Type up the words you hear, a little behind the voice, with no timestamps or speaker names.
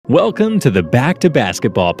Welcome to the Back to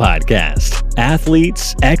Basketball podcast.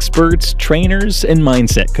 Athletes, experts, trainers, and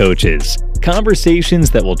mindset coaches.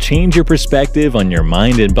 Conversations that will change your perspective on your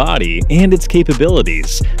mind and body and its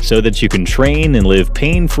capabilities so that you can train and live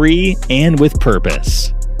pain-free and with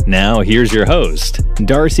purpose. Now, here's your host,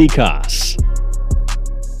 Darcy Koss.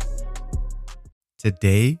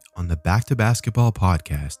 Today on the Back to Basketball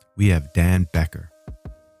podcast, we have Dan Becker.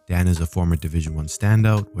 Dan is a former Division I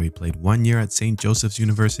standout where he played 1 year at St. Joseph's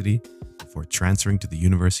University before transferring to the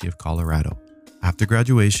University of Colorado. After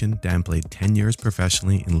graduation, Dan played 10 years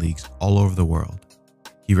professionally in leagues all over the world.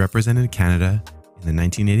 He represented Canada in the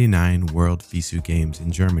 1989 World FISU Games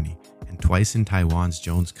in Germany and twice in Taiwan's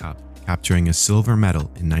Jones Cup, capturing a silver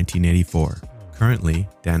medal in 1984. Currently,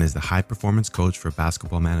 Dan is the high-performance coach for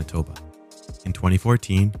Basketball Manitoba. In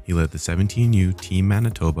 2014, he led the 17U Team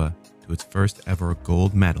Manitoba to its first ever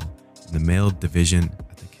gold medal in the male division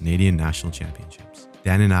at the Canadian National Championships.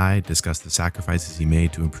 Dan and I discussed the sacrifices he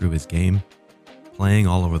made to improve his game, playing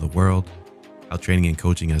all over the world, how training and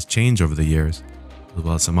coaching has changed over the years, as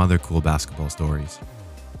well as some other cool basketball stories.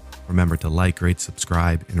 Remember to like, rate,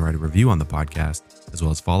 subscribe, and write a review on the podcast, as well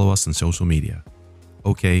as follow us on social media.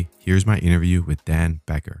 Okay, here's my interview with Dan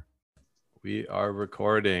Becker. We are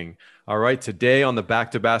recording. All right, today on the Back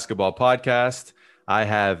to Basketball podcast, I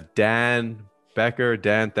have Dan Becker.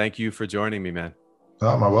 Dan, thank you for joining me, man.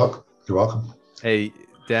 Oh, my welcome. You're welcome. Hey,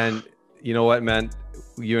 Dan, you know what, man?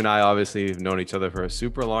 You and I obviously have known each other for a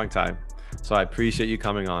super long time, so I appreciate you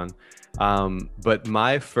coming on. But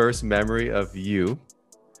my first memory of you,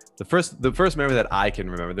 the first memory that I can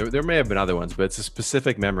remember, there may have been other ones, but it's a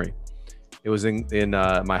specific memory. It was in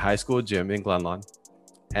my high school gym in Glenlawn.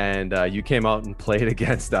 And you came out and played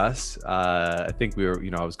against us. I think we were,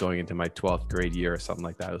 I was going into my 12th grade year or something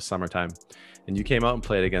like that. It was summertime. And you came out and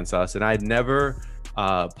played against us. And I'd never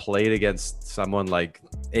played against someone like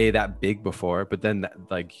that big before. But then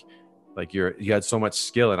you had so much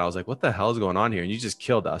skill. And I was like, what the hell is going on here? And you just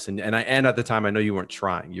killed us. And at the time, I know you weren't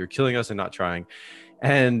trying. You were killing us and not trying.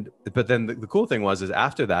 But then the cool thing is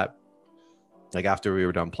after that, like after we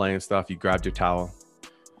were done playing and stuff, you grabbed your towel,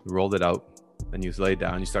 you rolled it out. Then you laid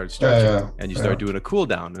down, you started stretching, and you started doing a cool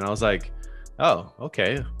down. And I was like, oh,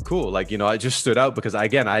 okay, cool. Like, I just stood out because I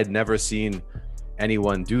had never seen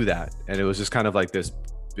anyone do that. And it was just kind of like this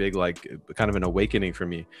big, like kind of an awakening for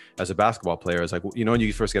me as a basketball player. It's like, when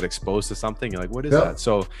you first get exposed to something, you're like, what is that?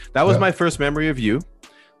 So that was my first memory of you.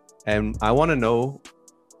 And I want to know,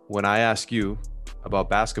 when I ask you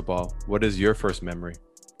about basketball, what is your first memory?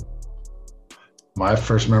 My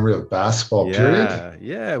first memory of basketball, period?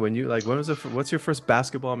 Yeah. What's your first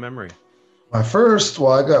basketball memory? My first,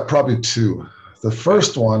 I got probably two. The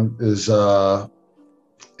first one is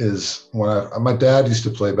when my dad used to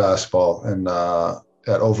play basketball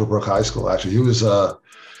at Overbrook High School. Actually,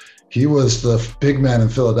 he was the big man in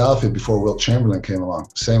Philadelphia before Wilt Chamberlain came along.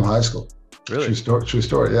 Same high school. Really? True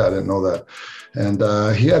story. Yeah, I didn't know that. And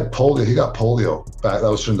he had polio. He got polio back.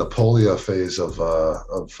 That was during the polio phase of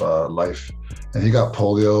life. And he got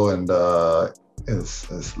polio, and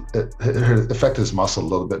it affected his muscle a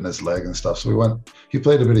little bit in his leg and stuff. So he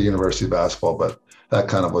played a bit of university basketball, but that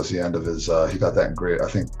kind of was the end of his, he got that in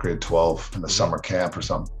grade 12 in the summer camp or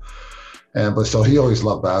something. But so he always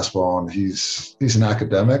loved basketball, and he's an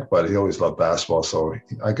academic, but he always loved basketball. So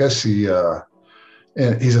I guess he's a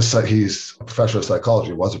professor of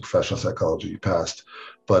psychology, was a professional psychology, he passed.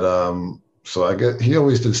 But so I guess he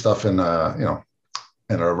always did stuff in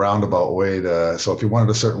a roundabout way so if he wanted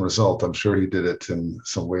a certain result, I'm sure he did it in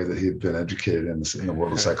some way that he'd been educated in the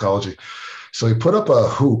world of psychology. So he put up a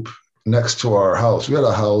hoop next to our house. We had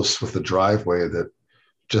a house with a driveway that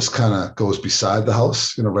just kind of goes beside the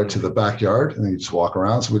house, right to the backyard, and then you just walk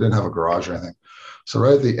around. So we didn't have a garage or anything. So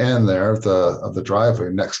right at the end there of the driveway,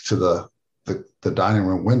 next to the dining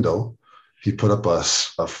room window, he put up a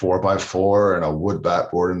 4x4 and a wood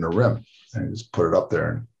backboard in the rim, and he just put it up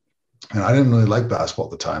there. And I didn't really like basketball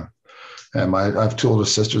at the time. And I have two older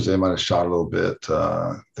sisters. They might have shot a little bit.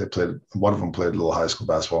 One of them played a little high school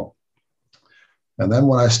basketball. And then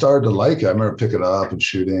when I started to like it, I remember picking it up and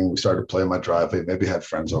shooting. We started playing my driveway. Maybe had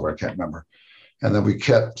friends over. I can't remember. And then we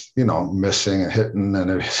kept, missing and hitting, and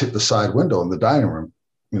it hit the side window in the dining room,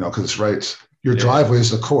 because it's right. Your driveway is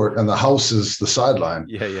the court and the house is the sideline.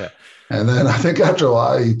 Yeah. And then I think after a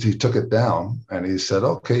while, he took it down and he said,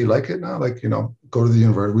 okay, you like it now? Go to the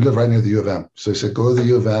university. We live right near the U of M. So he said, go to the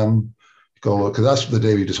U of M, because that's the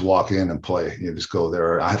day we just walk in and play. You just go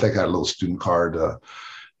there. I think I had a little student card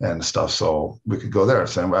and stuff. So we could go there.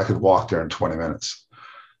 So I could walk there in 20 minutes.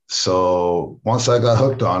 So once I got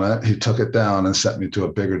hooked on it, he took it down and sent me to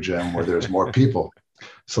a bigger gym where there's more people.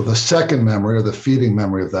 So the second memory, or the feeding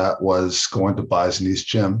memory of that, was going to Bison East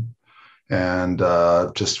Gym, and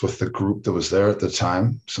just with the group that was there at the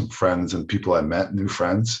time, some friends and people I met, new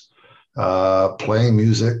friends, playing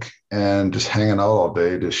music and just hanging out all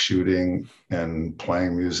day, just shooting and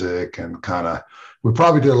playing music, and kind of, we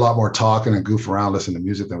probably did a lot more talking and goof around listening to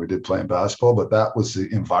music than we did playing basketball, but that was the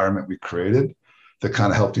environment we created that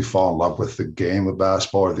kind of helped you fall in love with the game of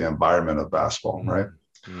basketball, or the environment of basketball, right?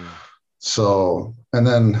 Mm-hmm. So, and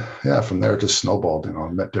then, from there it just snowballed, I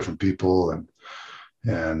met different people, and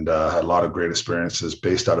had a lot of great experiences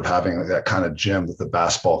based out of having that kind of gym that the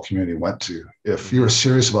basketball community went to. If you were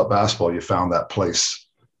serious about basketball, you found that place,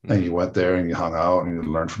 and you went there and you hung out and you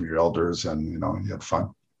learned from your elders, and, you had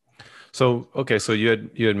fun. So, okay. So you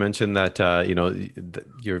had mentioned that,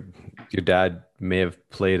 your dad may have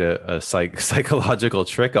played a psychological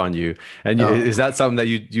trick on you. And is that something that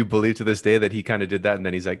you believe to this day, that he kind of did that? And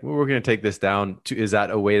then he's like, well, we're going to take this down is that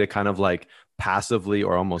a way to kind of like passively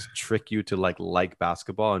or almost trick you to like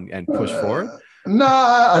basketball and push forward? No,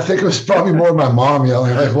 I think it was probably more my mom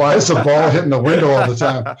yelling, like, why is the ball hitting the window all the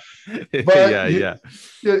time? But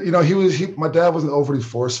my dad wasn't overly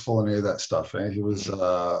forceful in any of that stuff. He was,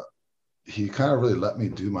 he kind of really let me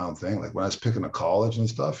do my own thing. Like when I was picking a college and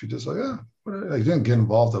stuff, he just like, he didn't get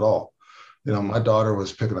involved at all. My daughter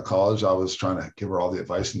was picking a college. I was trying to give her all the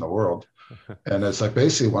advice in the world. And it's like,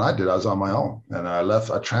 basically when I was on my own, and I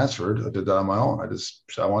transferred. I did that on my own.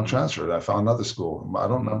 I want to transfer. I found another school. I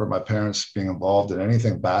don't remember my parents being involved in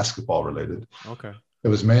anything basketball related. Okay. It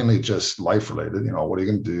was mainly just life related. What are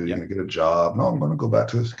you going to do? You're going to get a job. No, I'm going to go back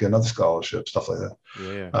to get another scholarship, stuff like that.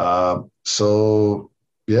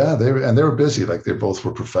 Yeah. They were busy. Like they both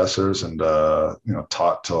were professors, and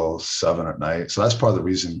taught till 7 at night. So that's part of the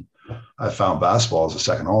reason I found basketball as a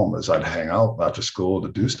second home, is I'd hang out after school to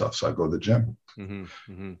do stuff. So I'd go to the gym. Mm-hmm,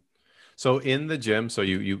 mm-hmm. So in the gym, so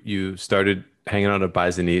you started hanging out at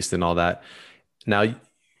Bison East and all that. Now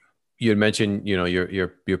you had mentioned,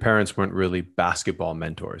 your parents weren't really basketball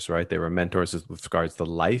mentors, right? They were mentors with regards to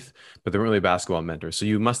life, but they weren't really basketball mentors. So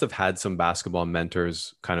you must have had some basketball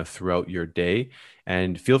mentors kind of throughout your day,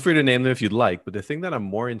 and feel free to name them if you'd like. But the thing that I'm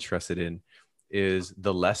more interested in is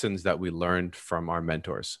the lessons that we learned from our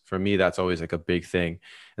mentors. For me, that's always like a big thing.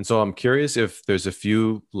 And so I'm curious if there's a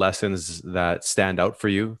few lessons that stand out for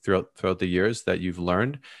you throughout the years that you've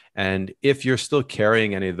learned, and if you're still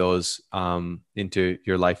carrying any of those into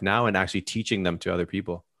your life now and actually teaching them to other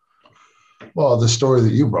people. Well, the story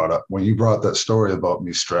that you brought up, when you brought that story about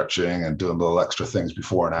me stretching and doing little extra things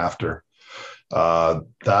before and after,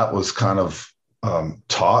 that was kind of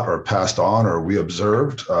taught or passed on, or we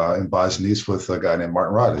observed in Bison East with a guy named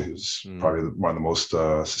Martin Riley, who's probably one of the most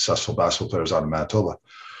successful basketball players out of Manitoba.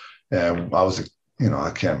 And I was,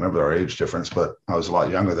 I can't remember our age difference, but I was a lot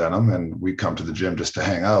younger than him, and we'd come to the gym just to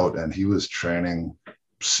hang out. And he was training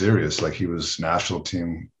serious, like he was a national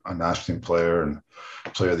team player and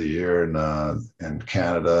player of the year in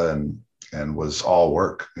Canada, and was all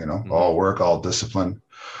work, all work, all discipline.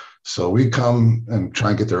 So we'd come and try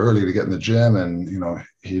and get there early to get in the gym, and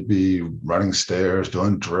he'd be running stairs,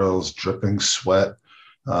 doing drills, dripping sweat,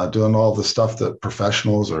 doing all the stuff that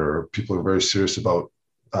professionals or people who are very serious about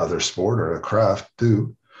their sport or their craft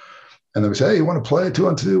do. And then we say, hey, you want to play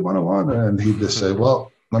 2-on-2, 1-on-1? And he'd just say,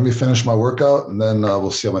 well, let me finish my workout, and then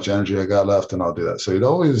we'll see how much energy I got left, and I'll do that. So he'd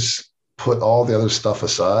always put all the other stuff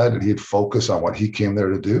aside, and he'd focus on what he came there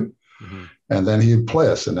to do. Mm-hmm. And then he'd play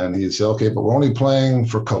us, and then he'd say, okay, but we're only playing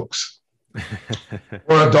for Cokes or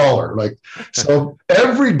 $1. Like, so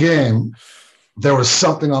every game there was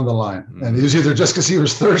something on the line, and it was either just because he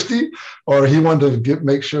was thirsty, or he wanted to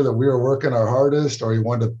make sure that we were working our hardest, or he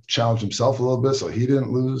wanted to challenge himself a little bit so he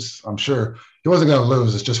didn't lose. I'm sure he wasn't going to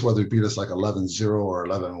lose. It's just whether he beat us like 11-0 or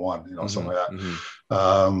 11-1, something like that.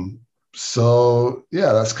 Mm-hmm. So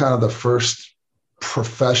yeah, that's kind of the first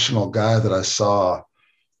professional guy that I saw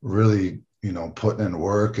really, putting in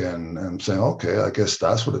work and saying, okay, I guess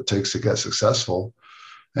that's what it takes to get successful.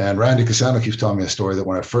 And Randy Casano keeps telling me a story that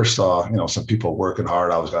when I first saw, some people working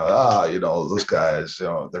hard, I was going, those guys,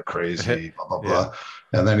 they're crazy, blah, blah, blah.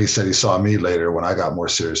 And then he said he saw me later when I got more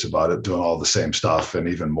serious about it, doing all the same stuff and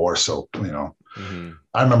even more so, Mm-hmm.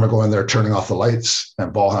 I remember going there, turning off the lights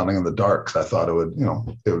and ball handling in the dark, because I thought I wouldn't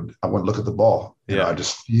look at the ball. I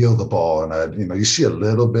just feel the ball, and you see a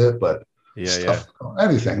little bit, but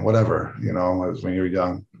anything, whatever, when you're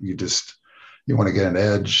young, you want to get an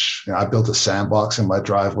edge. I built a sandbox in my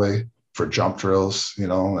driveway for jump drills,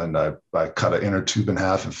 and I cut an inner tube in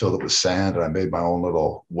half and filled it with sand, and I made my own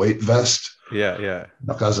little weight vest. I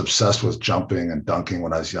was obsessed with jumping and dunking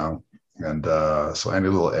when I was young. And so any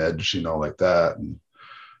little edge, like that. And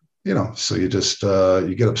so you just,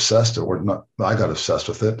 you get obsessed, or not. I got obsessed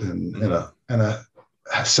with it in a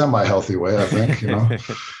semi-healthy way, I think,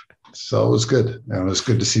 So it was good. And it was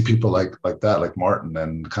good to see people like that, like Martin,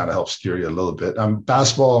 and kind of help steer you a little bit.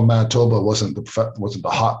 Basketball in Manitoba wasn't the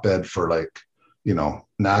hotbed for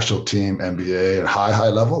national team, NBA, and high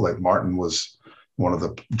level. Like Martin was one of the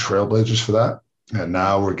trailblazers for that. And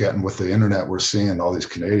now we're getting, with the internet, we're seeing all these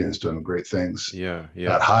Canadians doing great things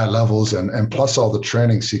at high levels, and plus all the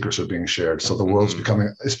training secrets are being shared. So the world's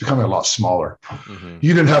becoming a lot smaller.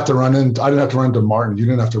 You didn't have to I didn't have to run into Martin. You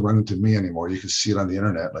didn't have to run into me anymore. You can see it on the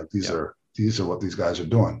internet. Like these are what these guys are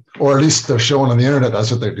doing, or at least they're showing on the internet.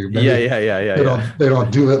 That's what they do. Maybe they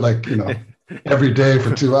don't do it like, every day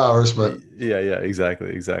for 2 hours, but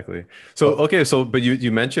exactly. So but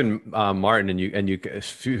you mentioned Martin, and you a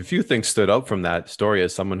few things stood out from that story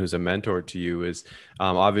as someone who's a mentor to you. Is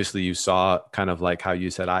obviously you saw kind of like how you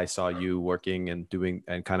said, I saw you working and doing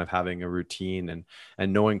and kind of having a routine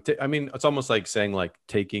and knowing. I mean, it's almost like saying, like,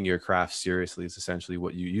 taking your craft seriously is essentially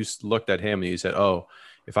what you looked at him and you said, oh,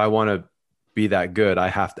 if I want to be that good, I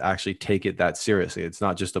have to actually take it that seriously. It's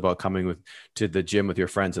not just about coming to the gym with your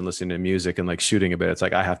friends and listening to music and like shooting a bit. It's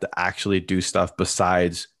like, I have to actually do stuff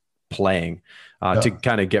besides playing to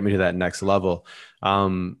kind of get me to that next level.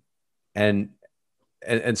 And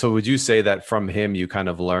so would you say that from him, you kind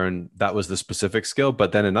of learned that was the specific skill?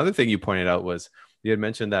 But then another thing you pointed out was you had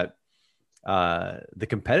mentioned that the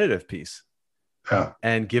competitive piece.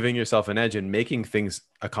 And giving yourself an edge and making things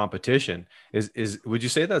a competition is would you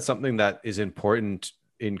say that's something that is important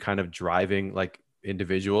in kind of driving like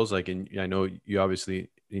individuals? Like, I know you obviously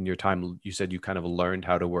in your time, you said you kind of learned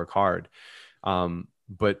how to work hard.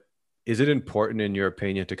 But is it important in your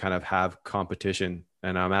opinion to kind of have competition?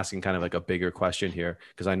 And I'm asking kind of like a bigger question here,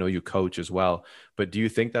 because I know you coach as well, but do you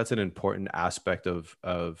think that's an important aspect of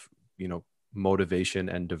motivation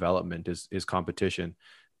and development is competition?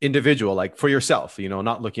 Individual, like for yourself,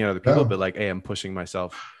 not looking at other people, but like, hey, I'm pushing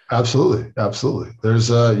myself. Absolutely. There's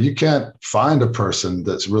you can't find a person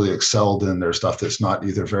that's really excelled in their stuff that's not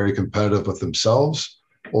either very competitive with themselves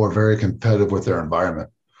or very competitive with their environment.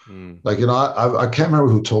 Like, I can't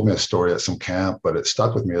remember who told me a story at some camp, but it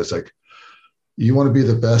stuck with me. It's like, you want to be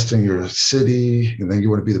the best in your city, and then you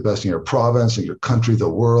want to be the best in your province, in your country, the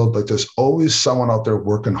world. Like, there's always someone out there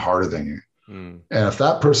working harder than you. And if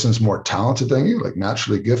that person's more talented than you, like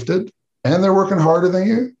naturally gifted, and they're working harder than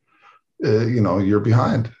you, you're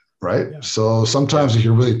behind, right? Yeah. So sometimes if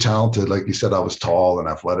you're really talented, like you said, I was tall and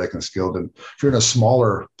athletic and skilled, and if you're in a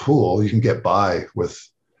smaller pool, you can get by with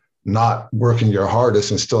not working your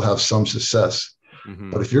hardest and still have some success.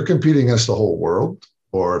 But if you're competing against the whole world,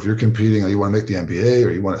 or if you're competing, you want to make the NBA,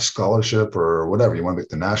 or you want a scholarship or whatever, you want to make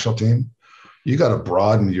the national team, you got to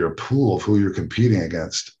broaden your pool of who you're competing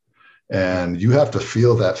against. And you have to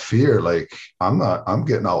feel that fear, like I'm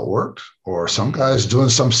getting outworked, or some guy's doing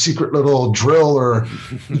some secret little drill or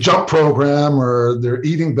jump program, or they're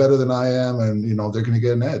eating better than I am, and they're going to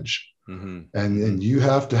get an edge. And you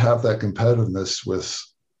have to have that competitiveness with,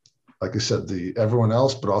 like I said, everyone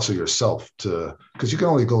else, but also yourself, because you can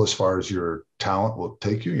only go as far as your talent will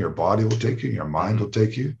take you, your body will take you, your mind will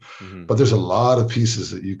take you. But there's a lot of pieces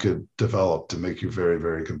that you could develop to make you very,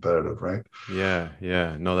 very competitive, right? Yeah.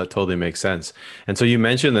 No, that totally makes sense. And so you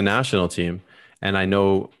mentioned the national team, and I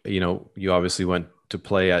know, you obviously went to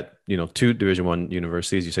play at, 2 Division I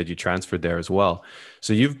universities. You said you transferred there as well.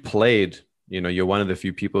 So you've played, you're one of the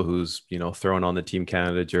few people who's, thrown on the Team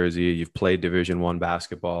Canada jersey. You've played Division I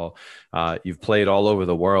basketball. You've played all over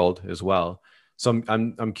the world as well. So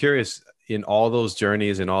I'm curious, in all those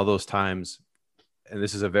journeys and all those times, and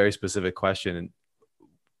this is a very specific question,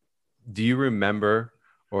 do you remember,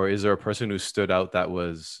 or is there a person who stood out that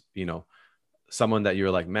was, someone that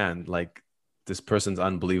you're like, man, like this person's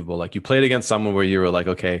unbelievable? Like you played against someone where you were like,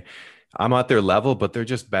 okay, I'm at their level, but they're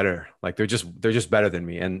just better. Like they're just better than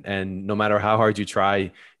me. And no matter how hard you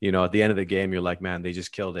try, at the end of the game, you're like, man, they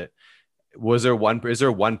just killed it. Is there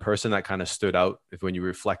one person that kind of stood out when you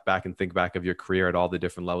reflect back and think back of your career at all the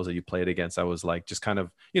different levels that you played against? I was like, just kind of,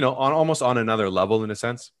 almost on another level in a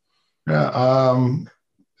sense. Yeah.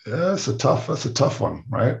 That's a tough one.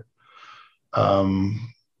 Right.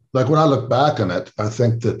 Like when I look back on it, I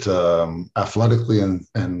think that athletically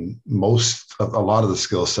and a lot of the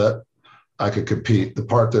skill set, I could compete. The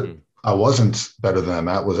part that I wasn't better than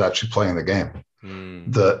that was actually playing the game.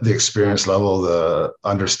 The experience level, the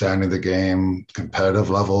understanding the game, competitive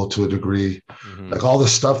level to a degree, like all the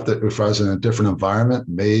stuff that if I was in a different environment,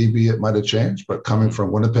 maybe it might have changed. But coming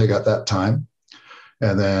from Winnipeg at that time,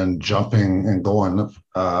 and then jumping and going,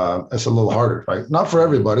 it's a little harder, right? Not for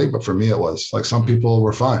everybody, but for me, it was. Like some people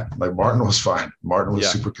were fine. Like Martin was fine. Martin was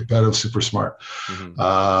super competitive, super smart.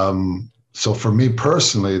 So for me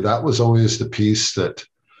personally, that was always the piece that,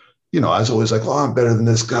 you know, I was always like, oh, I'm better than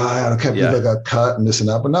this guy. I can't believe I got cut and this and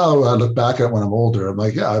that. But now I look back at it when I'm older, I'm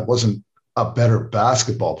like, yeah, I wasn't a better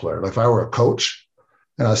basketball player. Like if I were a coach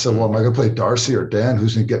and I said, well, am I going to play Darcy or Dan?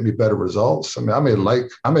 Who's going to get me better results? I mean, I may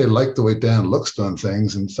like the way Dan looks doing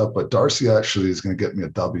things and stuff, but Darcy actually is going to get me a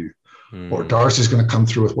W. Or Darcy's going to come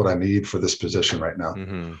through with what I need for this position right now.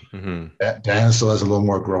 Dan still has a little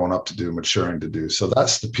more growing up to do, maturing to do. So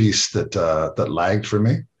that's the piece that lagged for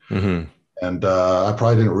me. And I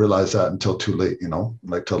probably didn't realize that until too late, you know,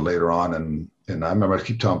 like till later on. And I remember I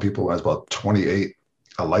keep telling people when I was about 28,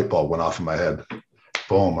 a light bulb went off in my head.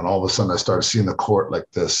 Boom. And all of a sudden I started seeing the court like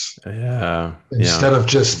this. Instead of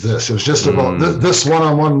just this. It was just about this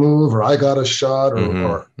one-on-one move, or I got a shot,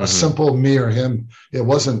 or a simple me or him. It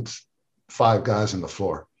wasn't 5 guys on the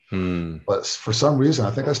floor. But for some reason,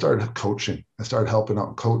 I think I started coaching. I started helping out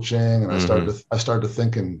in coaching, and I started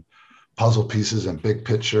thinking puzzle pieces and big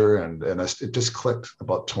picture, and it just clicked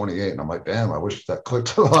about 28. And I'm like, damn, I wish that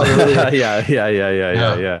clicked a lot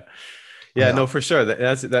earlier. Yeah, no, for sure.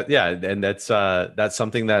 And that's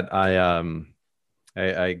something that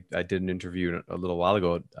I did an interview a little while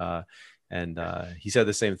ago, and he said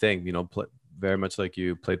the same thing. You know, very much like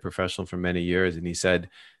you, played professional for many years, and he said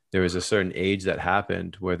there was a certain age that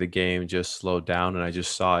happened where the game just slowed down, and I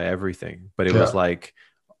just saw everything. But it was like,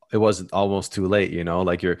 it wasn't almost too late, you know,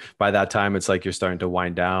 like by that time, it's like you're starting to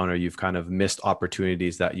wind down, or you've kind of missed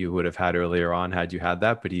opportunities that you would have had earlier on had you had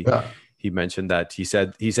that. But he mentioned that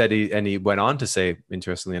he went on to say,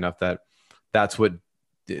 interestingly enough, that that's what,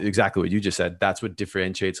 exactly what you just said, that's what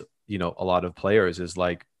differentiates, you know, a lot of players is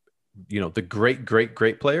like, you know, the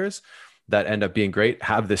great players that end up being great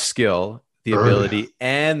have the skill, the ability,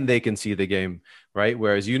 and they can see the game, right?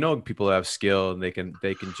 Whereas, you know, people who have skill and they can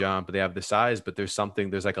jump, they have the size, but there's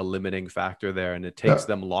like a limiting factor there, and it takes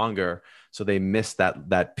them longer. So they miss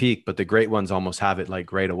that peak, but the great ones almost have it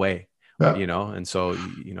like right away, you know? And so,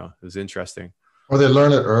 you know, it was interesting. Or they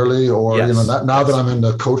learn it early, or, you know, now that I'm in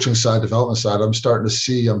the coaching side, development side, I'm starting to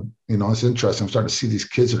see, you know, it's interesting. I'm starting to see these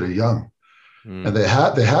kids that are young. And they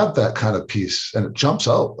have that kind of piece, and it jumps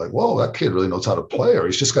out like, whoa, that kid really knows how to play, or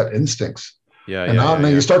he's just got instincts. And now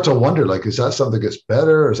you start to wonder, like, is that something that gets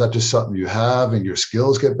better, or is that just something you have and your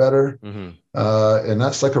skills get better? And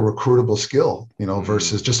that's like a recruitable skill, you know,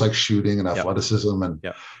 versus just like shooting and athleticism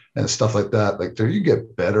and stuff like that. Like there, you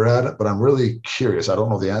get better at it, but I'm really curious. I don't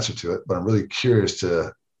know the answer to it, but I'm really curious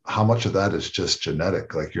to how much of that is just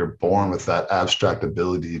genetic. Like you're born with that abstract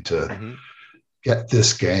ability to get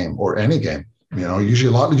this game or any game. You know, usually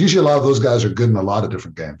a lot of those guys are good in a lot of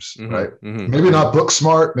different games, right? Maybe not book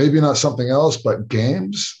smart, maybe not something else, but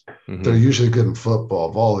games, they're usually good in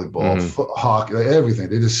football, volleyball, hockey, everything.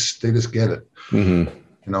 They just get it. You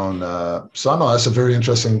know, and so I know that's a very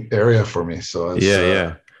interesting area for me. So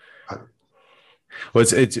it's, well,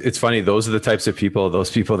 it's funny. Those are the types of people,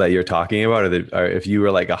 those people that you're talking about, are if you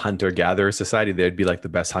were like a hunter-gatherer society, they'd be like the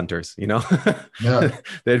best hunters, you know?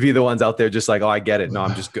 They'd be the ones out there just like, oh, I get it. No,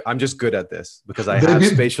 I'm just good at this because I have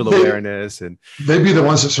spatial awareness, and they'd be the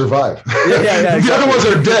ones that survive. Exactly. The other ones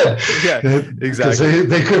are dead. Exactly.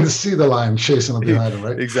 They couldn't see the lion chasing them behind them,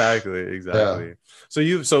 right? Exactly. Yeah. So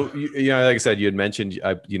you know, like I said, you had mentioned,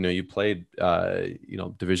 you know, you played, you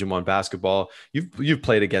know, Division I basketball. You've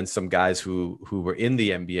played against some guys who were in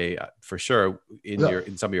the NBA for sure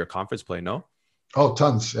in some of your conference play. No? Oh,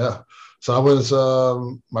 tons. Yeah. So I was,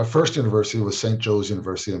 my first university was St. Joe's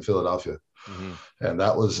University in Philadelphia. And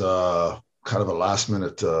that was kind of a last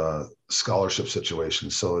minute scholarship situation.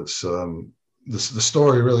 So it's, the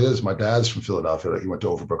story really is, my dad's from Philadelphia. Like he went to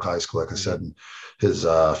Overbrook High School, like I said, and his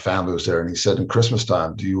family was there. And he said, in Christmas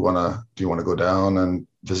time, do you want to go down and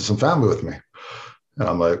visit some family with me? And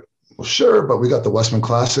I'm like, well, sure. But we got the Westman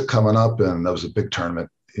Classic coming up, and that was a big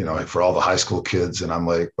tournament, you know, for all the high school kids. And I'm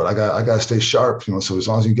like, but I got to stay sharp, you know, so as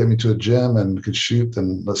long as you can get me to a gym and could shoot,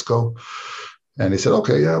 then let's go. And he said,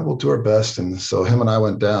 okay, yeah, we'll do our best. And so him and I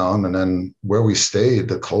went down, and then where we stayed,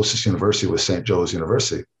 the closest university was St. Joe's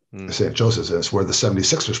University. St. Joseph's, and it's where the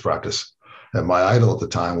 76ers practice. And my idol at the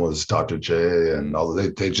time was Dr. J, and although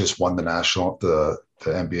they just won the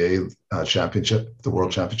NBA championship, the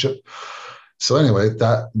world championship. So anyway,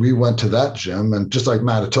 that we went to that gym, and just like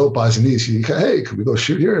Manitoba buys a niece, hey, could we go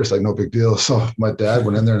shoot here? It's like no big deal. So my dad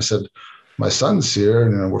went in there and said, my son's here,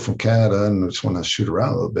 and you know, we're from Canada, and we just want to shoot around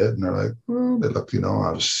a little bit. And they're like, well, they looked, you know,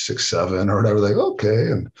 I was 6'7" or whatever. Like,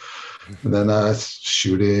 okay. And And then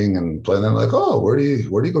shooting and playing. And like, oh, where do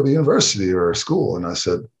you go to university or school? And I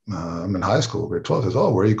said, I'm in high school, grade 12. He says,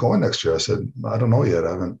 oh, where are you going next year? I said, I don't know yet.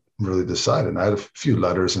 I haven't really decided. And I had a few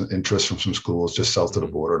letters and interest from some schools just south of the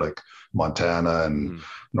border, like Montana and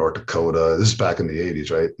North Dakota. This is back in the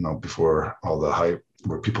 80s, right? Before all the hype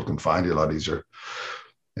where people can find you a lot easier.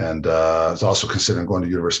 And I was also considering going to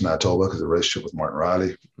University of Manitoba because of the relationship with Martin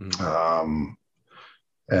Riley.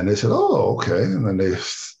 And they said, oh, okay. And then they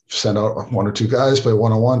sent out 1 or 2 guys, play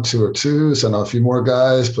 1-on-1, 2-or-2, send out a few more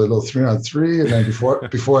guys, play a little 3-on-3. And then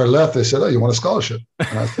before I left, they said, oh, you want a scholarship?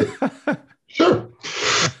 And I said, sure.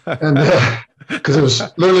 And because it was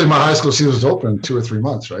literally my high school season was open in 2 or 3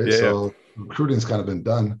 months, right? So recruiting's kind of been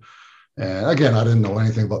done. And again, I didn't know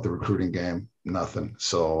anything about the recruiting game, nothing.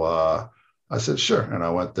 So I said, sure. And I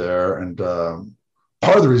went there. And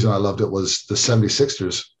part of the reason I loved it was the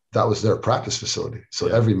 76ers, that was their practice facility. So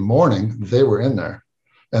every morning they were in there.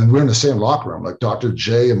 And we're in the same locker room, like Dr.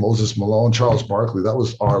 J and Moses Malone, Charles Barkley. That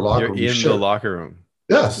was our locker room. You're in the locker room.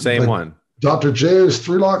 Yeah. Same one. Dr. J is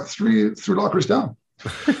three lockers down.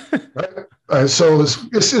 Right? So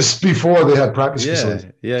it's just before they had practice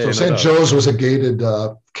facilities. So St. Joe's was a gated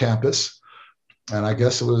campus. And I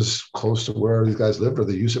guess it was close to where these guys lived, or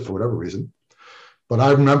they used it for whatever reason. But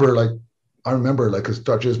I remember, because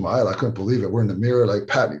Dr. J is my idol, I couldn't believe it. We're in the mirror, like,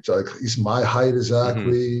 Pat, he's my height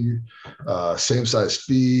exactly, same size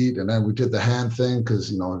feet. And then we did the hand thing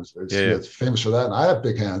because, it's famous for that. And I have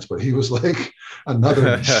big hands, but he was like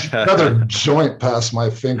another joint past my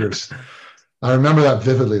fingers. I remember that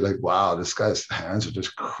vividly, like, wow, this guy's hands are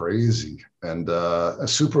just crazy. And a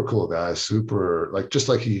super cool guy, just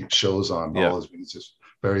like he shows on all his videos, just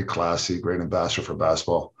very classy, great ambassador for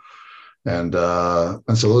basketball. And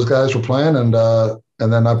so those guys were playing, and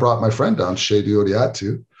then I brought my friend down, Shea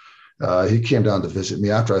Diodiatu. He came down to visit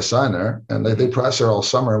me after I signed there, and they practiced there all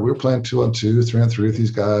summer. We were playing 2-on-2, 3-on-3 with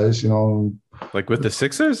these guys, Like with the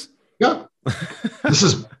Sixers? Yeah. This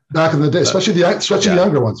is back in the day, especially the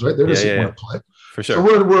younger ones, right? They just want to play. For sure. So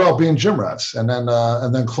we're all being gym rats. And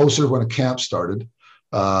then closer when a camp started,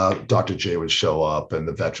 Dr. J would show up and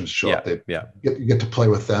the veterans show up. You get to play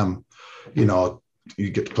with them, you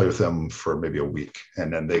get to play with them for maybe a week,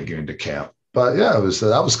 and then they get into camp. But that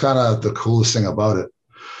was kind of the coolest thing about it.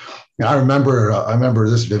 And I remember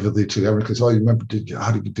this vividly too. Everyone goes, "Oh, you remember?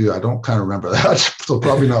 How did you do?" I don't kind of remember that, so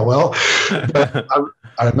probably not well. But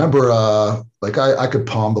I remember, I could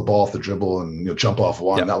palm the ball off the dribble and jump off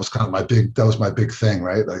one. Yep. That was kind of my big thing,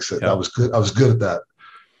 right? Like I said, that was good. I was good at that.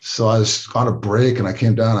 So I was on a break and I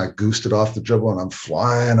came down, I goosed it off the dribble and I'm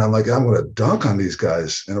flying. I'm like, I'm going to dunk on these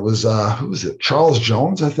guys. And it was, who was it? Charles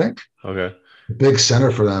Jones, I think. Okay. Big center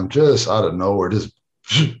for them, just out of nowhere. Just,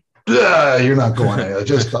 you're not going anywhere. I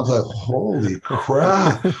was like, holy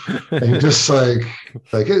crap. And just like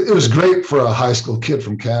it was great for a high school kid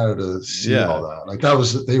from Canada to see all that. Like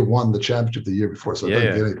they won the championship the year before. So it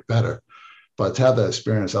doesn't get any better. But to have that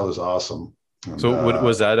experience, that was awesome. And, so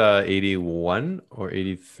was that 81 or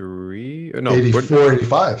 83? No, 84,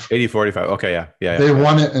 85. 84, 85. Okay, yeah. They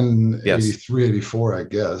won it in 83, 84, I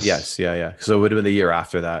guess. Yes, yeah. So it would have been the year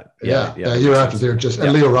after that. Yeah, year after they're just,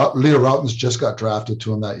 and Leo Routen's just got drafted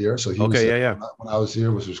to him that year. So he was when I was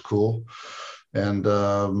here, which was cool. And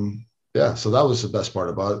so that was the best part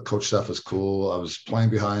about it. Coach Steph was cool. I was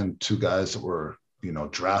playing behind 2 guys that were,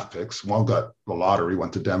 draft picks. One got the lottery,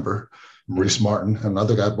 went to Denver. Maurice Martin,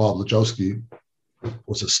 another guy, Bob Lajowski,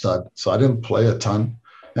 was a stud. So I didn't play a ton,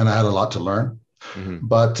 and I had a lot to learn.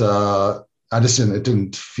 But it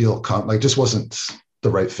didn't feel just wasn't the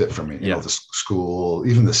right fit for me. The school,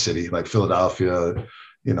 even the city, like Philadelphia,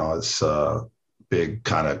 it's a big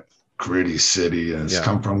kind of gritty city, and it's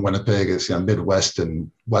come from Winnipeg. It's Midwest, and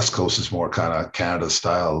West Coast is more kind of Canada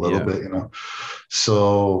style a little bit,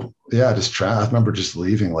 So I remember just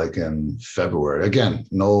leaving like in February. Again,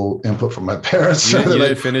 no input from my parents. You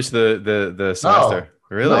didn't finish the semester.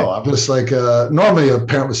 No, really? No, I'm just like normally a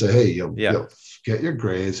parent would say, "Hey, you'll get your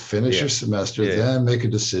grades, finish your semester, then make a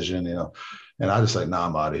decision." And I just like, "Nah,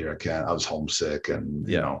 I'm out of here. I can't." I was homesick, and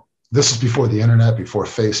this is before the internet, before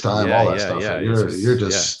FaceTime, all that stuff. Yeah, you're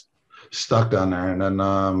just stuck down there. And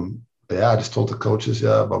then I just told the coaches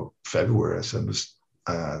about February. I said,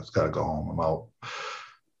 I just got to go home. I'm out,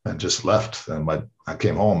 and just left. And I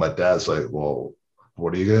came home. My dad's like, "Well,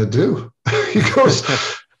 what are you gonna do?" He goes,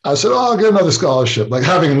 I said, "Oh, I'll get another scholarship," like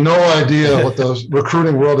having no idea what the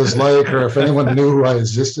recruiting world is like, or if anyone knew who I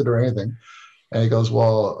existed or anything. And he goes,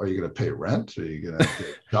 "Well, are you gonna pay rent? Are you gonna get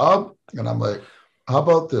a job?" And I'm like, "How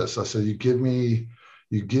about this?" I said, you give me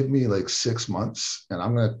like 6 months,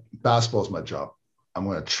 and basketball's my job. I'm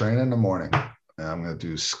going to train in the morning, and I'm going to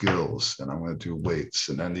do skills, and I'm going to do weights.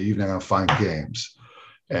 And then the evening, I'm going to find games.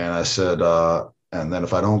 And I said, and then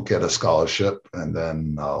if I don't get a scholarship, and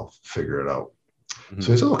then I'll figure it out. Mm-hmm.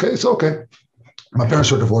 So he said, okay, it's okay. My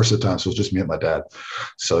parents were divorced at the time, so it was just me and my dad.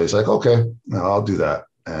 So he's like, okay, I'll do that.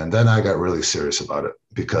 And then I got really serious about it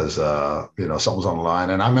because, something was on the line.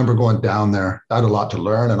 And I remember going down there. I had a lot to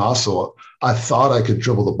learn. And also, I thought I could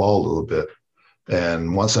dribble the ball a little bit.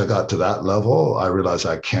 And once I got to that level, I realized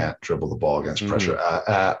I can't dribble the ball against pressure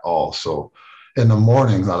at all. So in the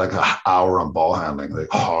morning, I like an hour on ball handling, like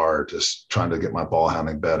hard, just trying to get my ball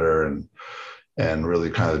handling better and really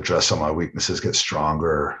kind of address some of my weaknesses, get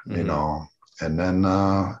stronger, And then,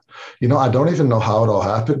 I don't even know how it all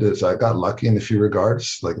happened. I got lucky in a few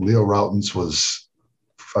regards. Like Leo Routens was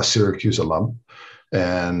a Syracuse alum,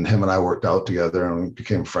 and him and I worked out together and we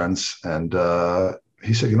became friends. And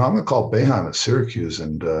he said, I'm going to call Boeheim at Syracuse,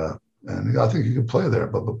 and I think you can play there,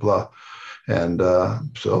 blah, blah, blah. And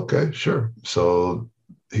so, okay, sure. So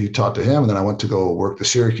he talked to him, and then I went to go work the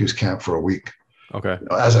Syracuse camp for a week. Okay.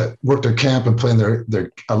 As I worked at camp and playing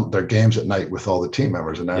their games at night with all the team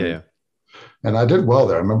members. And then, and I did well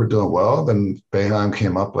there. I remember doing well. Then Boeheim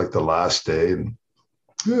came up like the last day, and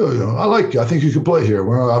I like you. I think you could play here.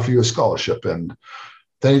 We're going to offer you a scholarship. And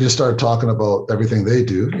then he just started talking about everything they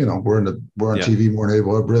do. We're on TV more than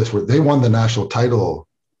able. They won the national title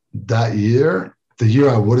that year. The year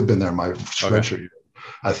I would have been there, my redshirt year,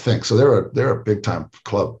 I think. So they're a big time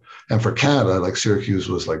club. And for Canada, like Syracuse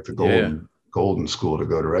was like the golden school to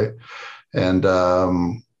go to, right?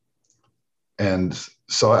 And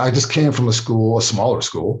so I just came from a smaller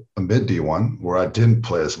school, a mid D1, where I didn't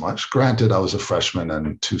play as much. Granted, I was a freshman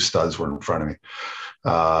and two studs were in front of me.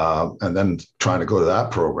 And then trying to go to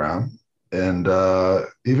that program. And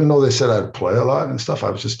even though they said I'd play a lot and stuff,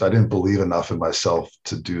 I didn't believe enough in myself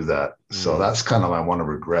to do that. So that's kind of my one of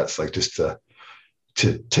regrets, like just to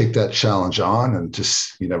take that challenge on, and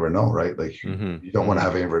just, you never know, right? Like you don't want to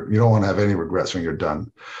have any regrets when you're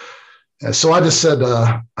done. And so I just said,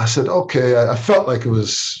 okay, I felt like it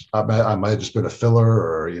was, I might have just been a filler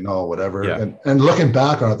or, whatever. Yeah. And looking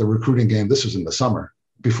back on it, the recruiting game, this was in the summer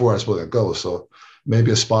before I was supposed to go. So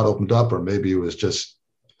maybe a spot opened up, or maybe it was just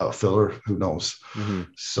a filler, who knows?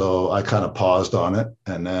 So I kind of paused on it.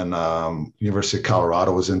 And then University of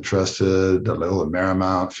Colorado was interested, a little at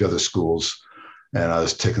Marymount, a few other schools. And I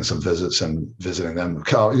was taking some visits and visiting them.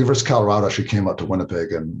 University of Colorado actually came up to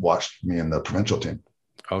Winnipeg and watched me in the provincial team.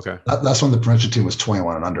 Okay. That's when the provincial team was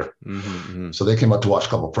 21 and under. So they came up to watch a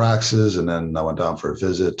couple of practices, and then I went down for a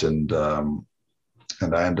visit, and I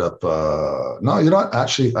ended up, I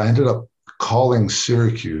ended up calling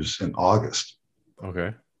Syracuse in August.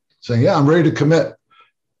 Okay. Saying, I'm ready to commit.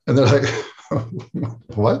 And they're like,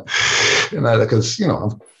 what? And because,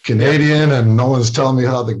 I'm Canadian and no one's telling me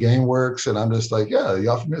how the game works. And I'm just like, you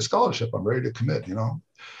offered me a scholarship. I'm ready to commit,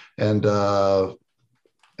 And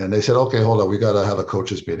they said, okay, hold on. We got to have a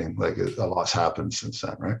coaches meeting. Like a lot's happened since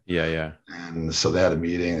then, right? Yeah. And so they had a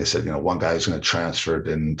meeting. They said, one guy's going to transfer,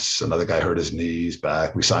 and another guy hurt his knees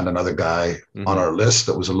back. We signed another guy on our list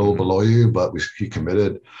that was a little below you, but he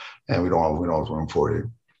committed, and we don't have room for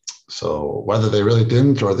you. So whether they really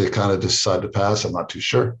didn't or they kind of decided to pass, I'm not too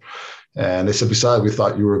sure. And they said, besides, we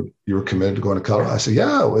thought you were committed to going to Colorado. I said,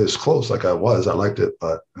 it was close. Like I liked it.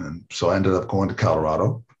 And so I ended up going to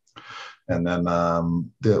Colorado. And then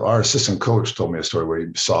our assistant coach told me a story where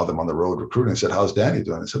he saw them on the road recruiting. He said, how's Danny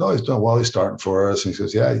doing? I said, he's doing well. He's starting for us. And he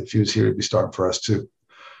says, if he was here, he'd be starting for us too.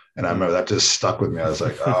 And I remember that just stuck with me. I was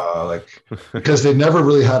like, because they never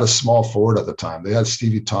really had a small forward at the time. They had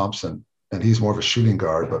Stevie Thompson, and he's more of a shooting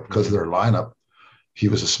guard, but because of their lineup, he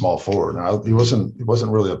was a small forward. Now, he wasn't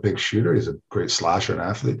really a big shooter. He's a great slasher and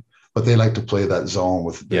athlete, but they like to play that zone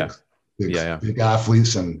with big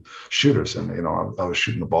athletes and shooters. And, I was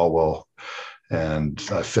shooting the ball well, and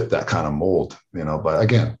I fit that kind of mold, but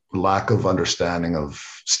again, lack of understanding of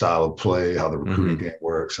style of play, how the recruiting game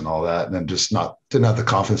works and all that. And then just didn't have the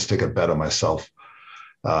confidence to take a bet on myself.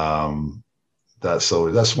 That's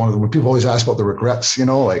one of the, when people always ask about the regrets,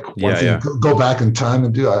 like one thing go back in time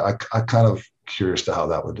and do, I kind of curious to how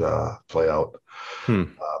that would play out.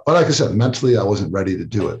 But like I said, mentally, I wasn't ready to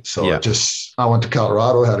do it. So I went to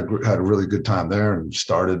Colorado, had a really good time there, and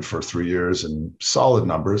started for 3 years and solid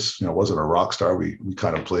numbers. Wasn't a rock star. We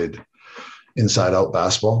kind of played inside out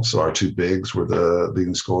basketball. So our two bigs were the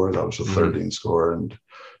leading scorers. I was the third leading scorer,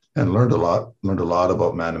 and learned a lot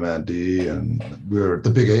about man-to-man D. And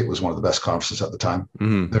the Big Eight was one of the best conferences at the time.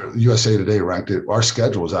 USA Today ranked it. Our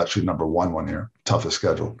schedule was actually number one year, toughest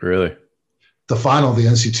schedule. Really? The final of the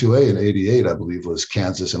NC2A in '88, I believe, was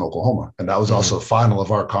Kansas and Oklahoma, and that was also a final of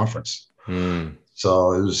our conference.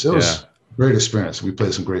 So it was Great experience. We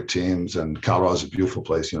played some great teams, and Colorado's a beautiful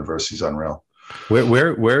place. University's unreal.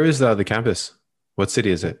 Where is the campus? What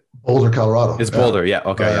city is it? Boulder, Colorado. It's Boulder. Yeah.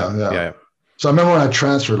 Okay. Yeah. So I remember when I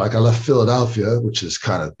transferred, like I left Philadelphia, which is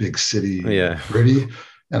kind of big city, gritty.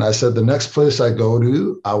 And I said, the next place I go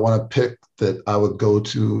to, I want to pick that I would go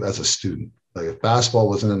to as a student. Like if basketball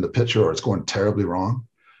wasn't in the picture or it's going terribly wrong,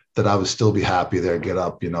 that I would still be happy there, get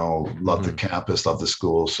up, love the campus, love the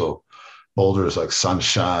school. So Boulder is like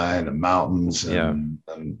sunshine and mountains and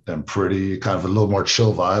pretty, kind of a little more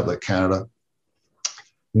chill vibe like Canada.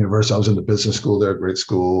 University, I was in the business school there, great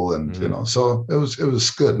school. And, so it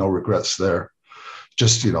was good. No regrets there.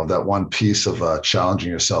 Just, that one piece of challenging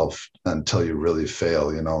yourself until you really fail,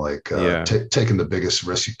 taking the biggest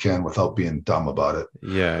risk you can without being dumb about it.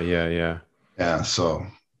 Yeah. So,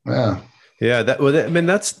 yeah.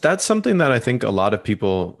 That's something that I think a lot of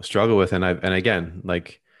people struggle with. And again,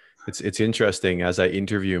 like it's interesting as I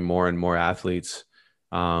interview more and more athletes,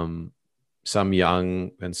 some young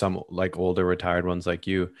and some like older retired ones like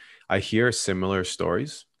you, I hear similar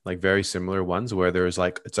stories, like very similar ones where there's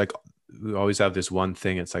like, it's like, we always have this one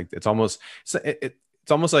thing. It's like, it's almost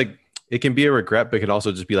like it can be a regret, but it can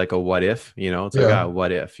also just be like a, what if, it's like,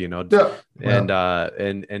 what if, and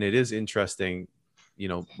it is interesting,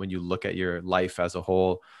 when you look at your life as a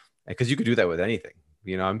whole, because you could do that with anything.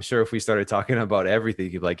 I'm sure if we started talking about everything,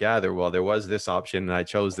 you'd be like, there was this option and I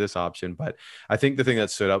chose this option. But I think the thing that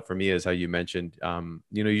stood out for me is how you mentioned,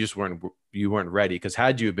 you just weren't ready, because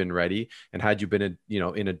had you been ready and had you been,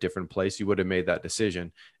 in a different place, you would have made that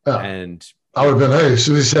decision. And I would have been, hey, as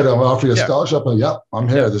soon as he said, I'm offering you a scholarship, and I'm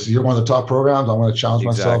here. You're one of the top programs. I'm going to challenge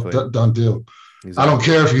myself. Done deal. Exactly. I don't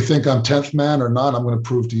care if you think I'm 10th man or not. I'm going to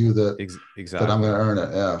prove to you that that I'm going to earn it.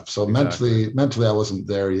 Yeah. So mentally, I wasn't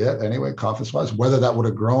there yet. Anyway, confidence-wise, whether that would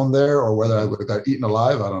have grown there or whether I would have got eaten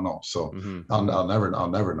alive, I don't know. So I'll never know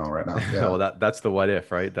right now. Yeah. Well, that's the what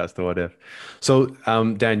if, right? That's the what if. So,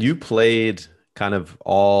 Dan, you played kind of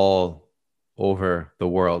all over the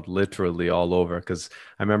world, literally all over. Because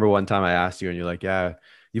I remember one time I asked you, and you're like, "Yeah,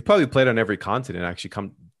 you've probably played on every continent." Actually,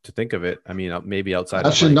 come to think of it, I mean, maybe outside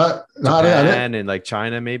actually of Japan and like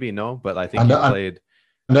China, maybe but I think you played.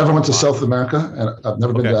 I never went to South America, and I've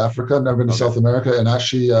never been to Africa. Never been to South America, and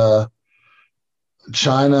actually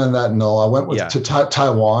China and that. No, I went to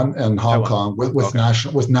Taiwan and Hong Kong with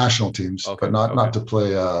national teams, but not to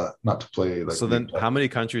play. Like. So then, how many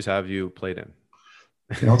countries have you played in?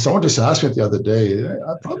 Someone just asked me the other day.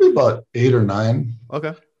 Probably about 8 or 9.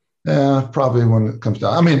 Okay. Yeah, probably when it comes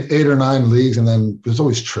down. I mean, 8 or 9 leagues, and then there's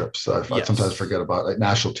always trips. I sometimes forget about, like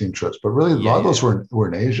national team trips. But really, a lot of those were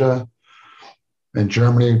in Asia and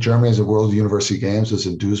Germany. Germany is a World University Games. It's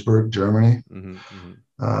in Duisburg, Germany.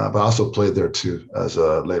 But I also played there too as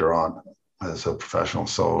later on as a professional.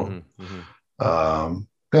 So,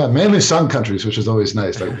 mainly sun countries, which is always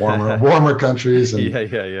nice, like warmer countries. And,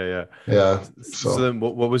 yeah. So then,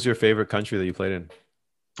 what was your favorite country that you played in?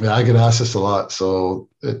 Yeah, I get asked this a lot. So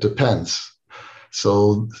it depends.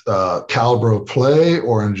 So caliber of play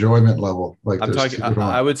or enjoyment level. Like I'm talking,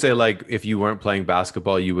 I would say like if you weren't playing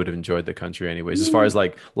basketball, you would have enjoyed the country anyways, as far as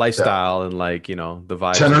like lifestyle and like, the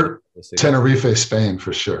vibe. Tenerife, Spain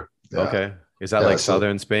for sure. Yeah. Okay. Is that like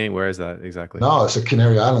southern Spain? Where is that exactly? No, it's the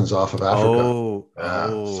Canary Islands off of Africa.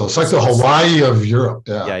 So it's like the Hawaii of Europe.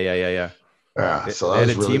 Yeah. So they had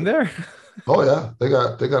a team there? Oh yeah, they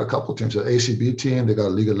got a couple of teams. An ACB team, they got a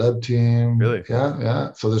Liga Leb team. Really?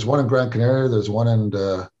 Yeah. So there's one in Gran Canaria. There's one in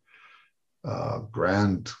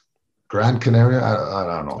Grand Canaria. I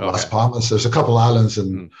don't know. Las Palmas. There's a couple islands,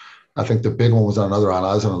 and I think the big one was on another island.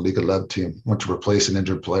 I was on a Liga Leb team. Went to replace an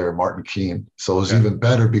injured player, Martin Keane. So it was even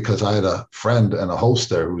better because I had a friend and a host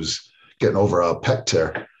there who's getting over a pec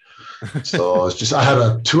tear. So it's I had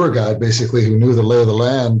a tour guide basically who knew the lay of the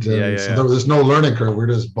land. And so there was no learning curve. We're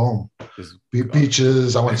just boom.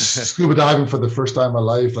 Beaches. I went scuba diving for the first time in my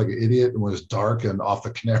life, like an idiot, and it was dark and off the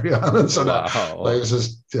Canary Islands. So it was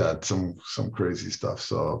just some crazy stuff.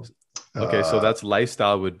 So so that's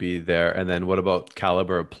lifestyle would be there. And then what about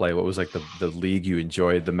caliber of play? What was like the league you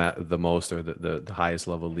enjoyed the most, or the highest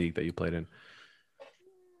level league that you played in?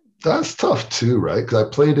 That's tough too, right? Because I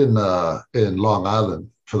played in Long Island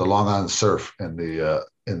for the Long Island Surf and the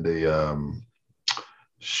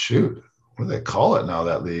shoot, what do they call it now?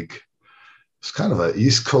 That league. It's kind of a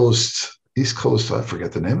East Coast. I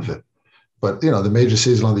forget the name of it, but the major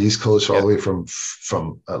season on the East Coast, all the way from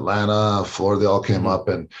Atlanta, Florida, they all came up,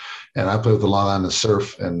 and I played with the Long Island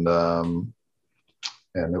Surf, and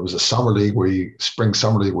it was a summer league spring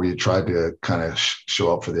summer league where you tried to kind of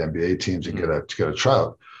show up for the NBA teams and get a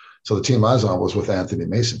tryout. So the team I was on was with Anthony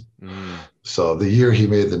Mason. So the year he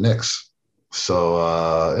made the Knicks,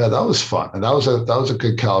 So yeah, that was fun, and that was a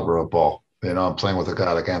good caliber of ball. I'm playing with a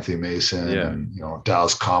guy like Anthony Mason, Yeah. and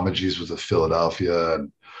Dallas Comegys was with Philadelphia,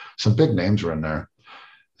 and some big names were in there.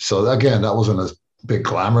 So again, that wasn't a big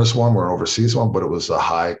glamorous one, or an overseas one, but it was a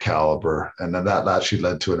high caliber, and then that actually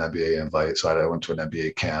led to an NBA invite. So I went to an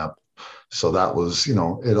NBA camp. So that was, it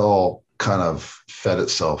all kind of fed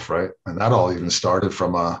itself, right? And that all even started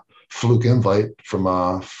from a fluke invite from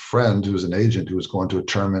a friend who was an agent who was going to a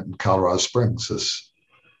tournament in Colorado Springs.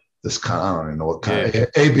 This kind of, I don't even know what kind of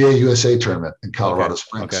ABA USA tournament in Colorado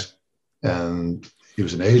Springs. Okay. And he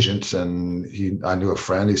was an agent, and I knew a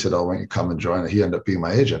friend. He said, "Oh, why don't you come and join?" He ended up being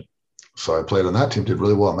my agent. So I played on that team, did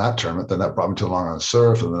really well in that tournament. Then that brought me to Long Island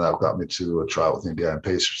Surf, and then that got me to a tryout with the Indiana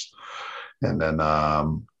Pacers. And then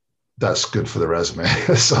that's good for the resume.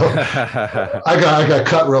 So I got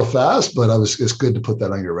cut real fast, but it's good to put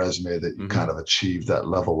that on your resume that you kind of achieved that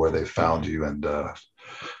level where they found you, and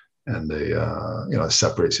they it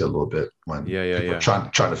separates you a little bit when people are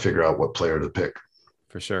trying to figure out what player to pick.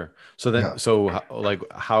 For sure. So then, like,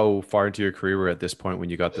 how far into your career were at this point when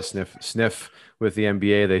you got the sniff with the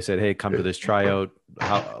NBA? They said, "Hey, come to this tryout."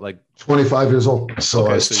 How, like, 25 years old. So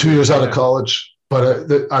I was 2 years out of college.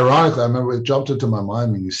 But ironically, I remember it jumped into my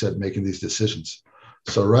mind when you said making these decisions.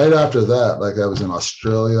 So right after that, like I was in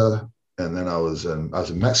Australia, and then I was in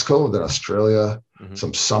Mexico, then Australia,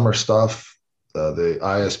 some summer stuff, the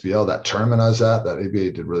ISBL, that tournament I was at, that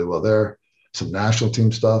ABA did really well there, some national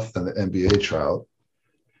team stuff, and the NBA tryout.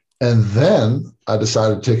 And then I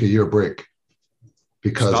decided to take a year break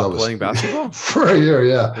because I was playing basketball for a year.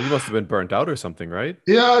 Yeah. You must have been burnt out or something, right?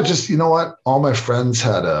 Yeah. Just, you know what? All my friends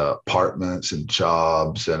had apartments and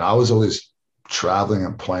jobs, and I was always traveling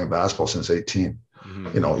and playing basketball since 18,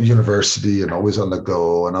 university and always on the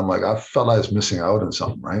go. And I'm like, I felt I was missing out on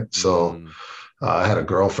something. Right. So I had a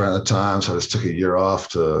girlfriend at the time. So I just took a year off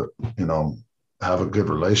to, have a good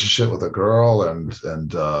relationship with a girl, and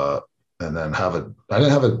then I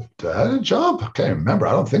had a job. I can't remember.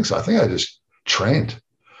 I don't think so. I think I just trained.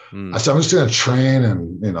 I said, I'm just going to train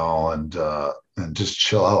and just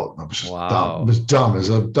chill out. I was just dumb. It was dumb. It was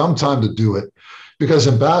a dumb time to do it, because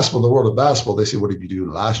in basketball, the world of basketball, they say, what did you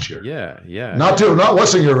do last year? Yeah. Not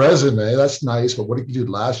what's in your resume. That's nice. But what did you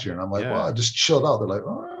do last year? And I'm like, well, I just chilled out. They're like,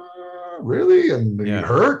 oh, really? And you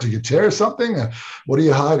hurt? Did you tear something? What are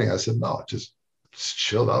you hiding? I said, no, just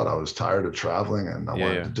chilled out. I was tired of traveling, and I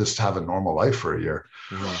wanted to just have a normal life for a year.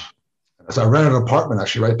 So I rented an apartment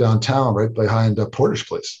actually right downtown, right behind Porter's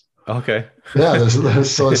place. Okay. Yeah,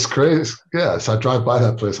 so it's crazy. Yeah, so I drive by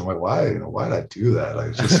that place. I'm like, why did I do that?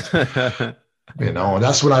 Like, just and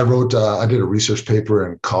that's when I wrote. I did a research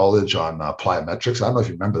paper in college on plyometrics. I don't know if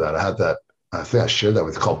you remember that. I had that. I think I shared that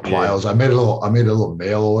with called Plyos. I made a little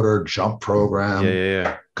mail order jump program.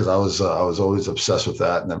 Yeah. Because I was always obsessed with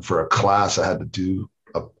that. And then for a class, I had to do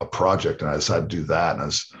a project, and I decided to do that. And I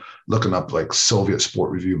was looking up like Soviet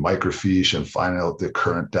Sport Review microfiche and finding out the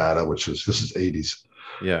current data, this is 80s.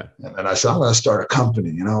 Yeah. And I said, I'm going to start a company,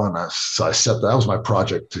 and so I set that was my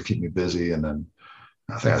project to keep me busy. And then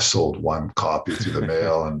I think I sold one copy through the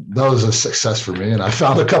mail, and that was a success for me. And I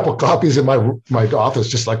found a couple copies in my office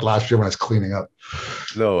just like last year when I was cleaning up.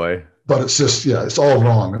 No way. But it's just, it's all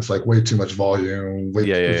wrong. It's like way too much volume,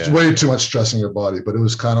 way too much stress on your body. But it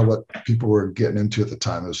was kind of what people were getting into at the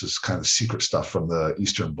time. It was just kind of secret stuff from the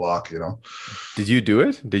Eastern Bloc, Did you do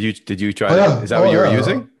it? Did you try it? Is that what you were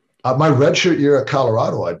using? My redshirt year at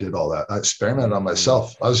Colorado, I did all that. I experimented on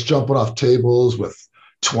myself. I was jumping off tables with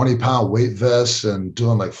 20-pound weight vests and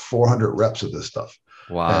doing like 400 reps of this stuff.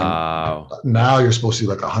 Wow. And now you're supposed to do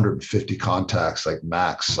like 150 contacts, like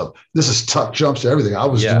max. So this is tuck jumps to everything. I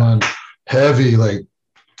was doing heavy, like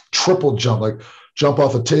triple jump, like jump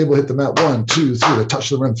off a table, hit the mat 1, 2, 3, to touch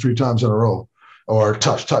the rim 3 times in a row, or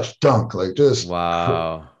touch, dunk, like just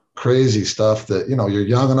crazy stuff that, you're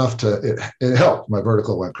young enough to, it helped. My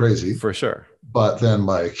vertical went crazy. For sure. But then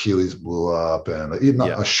my Achilles blew up, and even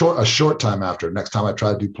a short time after, next time I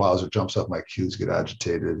tried to do plows or jumps up, my Achilles get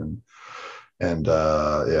agitated, and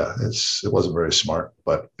it wasn't very smart,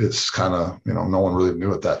 but it's kind of, no one really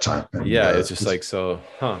knew at that time. And, it's just like,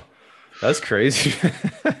 that's crazy.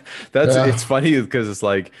 It's funny because it's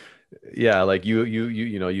like, like you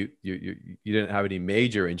didn't have any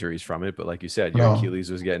major injuries from it, but like you said, your Achilles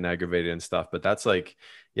was getting aggravated and stuff. But that's like,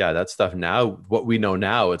 that stuff now, what we know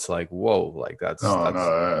now, it's like, whoa, like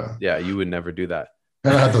you would never do that.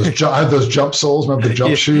 And I had those jump soles, remember the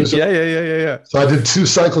jump shoes? Yeah. So I did 2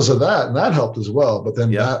 cycles of that, and that helped as well. But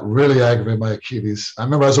then that really aggravated my Achilles. I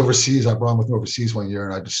remember I was overseas. I brought him with me overseas one year,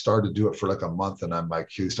 and I just started to do it for like a month, and then my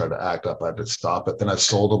Achilles started to act up. I had to stop it. Then I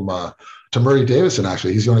sold him to Murray Davison,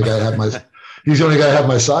 actually. He's the only guy that had He's the only guy I have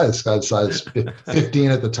my size. Got size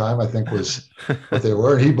 15 at the time, I think was what they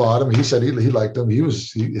were. And he bought them. He said he liked them.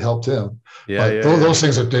 He helped him. Yeah, But yeah, those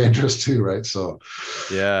things are dangerous too, right? So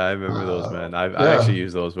yeah. I remember those, man. I yeah, actually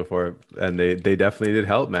used those before, and they definitely did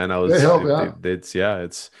help, man. they help. Yeah, It's yeah,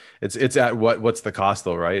 it's at what's the cost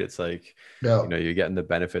though, right? It's like, yeah, you're getting the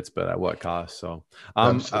benefits, but at what cost? So,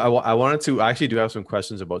 absolutely. I wanted to, I actually do have some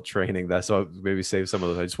questions about training that, so maybe save some of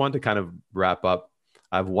those. I just wanted to kind of wrap up.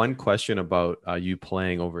 I have one question about you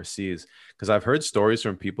playing overseas, because I've heard stories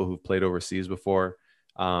from people who've played overseas before,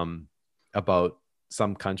 about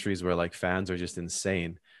some countries where like fans are just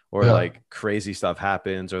insane, or Yeah, like crazy stuff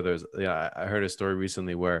happens, or there's, yeah, I heard a story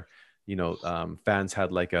recently where, fans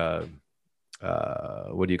had like a,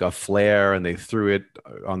 what do you got, flare, and they threw it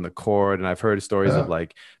on the court. And I've heard stories of yeah.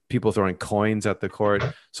 like people throwing coins at the court.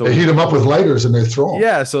 They heat So them up with lighters and they throw them.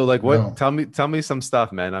 yeah, so like You what, know, tell me some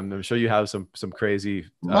stuff, man. I'm sure you have some crazy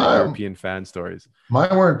my European fan stories.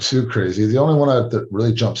 mine weren't too crazy. The only one that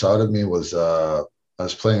really jumps out at me was I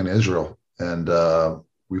was playing in Israel, and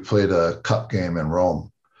we played a cup game in Rome.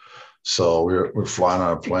 So we're flying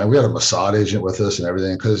on a plane. We had a Mossad agent with us and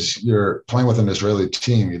everything, because you're playing with an Israeli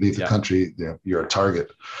team. You leave the Yeah. country, you're a target.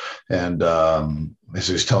 And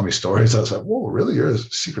he's telling me stories. I was like, "Whoa, really? You're a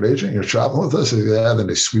secret agent? You're traveling with us?" And yeah. Then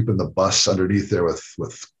they sweep in the bus underneath there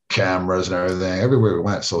with cameras and everything everywhere we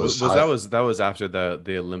went. So it was high. That was after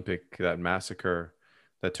the Olympic, that massacre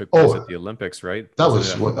that took place at Oh, the Olympics, right? that Wasn't it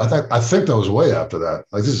was after what that? I think that was way after that.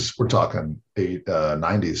 Like we're talking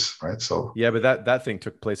 90s, right? So Yeah, but that thing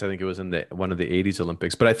took place. I think it was in the one of the '80s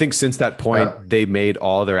Olympics. But I think since that yeah, point, they made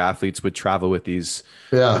all their athletes would travel with these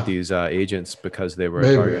yeah, agents because they were a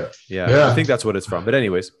maybe, target. Yeah, I yeah. think that's what it's from. But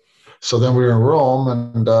anyways, So then we were in Rome,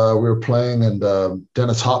 and we were playing, and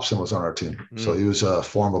Dennis Hobson was on our team. So he was a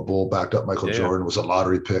former Bull, backed up Michael yeah, yeah. Jordan, was a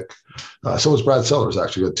lottery pick. So was Brad Sellers,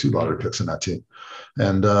 actually. We had two lottery picks in that team.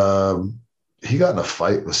 And he got in a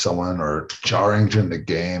fight with someone or jarring during the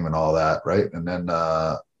game and all that, right? And then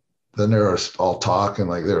they were all talking,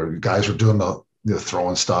 like guys were doing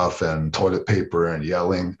throwing stuff and toilet paper and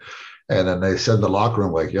yelling. And then they said in the locker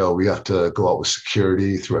room, like, "Yo, we have to go out with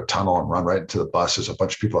security through a tunnel and run right into the bus. There's a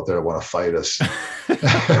bunch of people out there that want to fight us."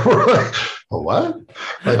 We're like, "Oh, what?"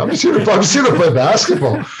 Like, I'm just here to play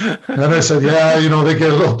basketball. And then I said, "Yeah, they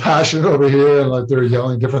get a little passionate over here, and like they're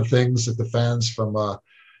yelling different things at the fans from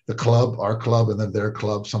the club, our club, and then their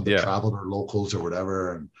club, some that Yeah. traveled or locals or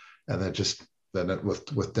whatever." And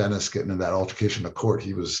with Dennis getting in that altercation in the court,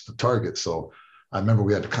 he was the target. So I remember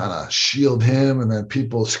we had to kind of shield him, and then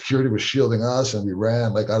security was shielding us, and we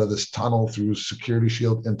ran like out of this tunnel through security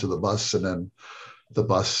shield into the bus, and then the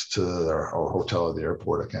bus to our hotel at the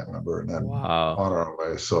airport. I can't remember, and then Wow. on our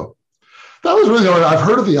way. So that was really I've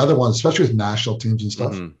heard of the other ones, especially with national teams and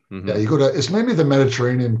stuff. Mm-hmm, mm-hmm. Yeah, you go to, it's mainly the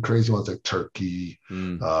Mediterranean crazy ones like Turkey,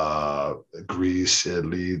 Greece,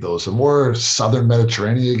 Italy. Those, the more southern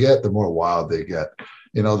Mediterranean you get, the more wild they get.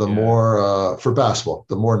 The Yeah. more for basketball,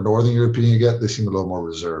 the more northern European you get, they seem a little more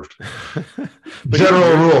reserved. But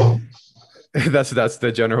General rule. that's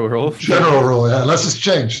the general rule. General rule, yeah, unless it's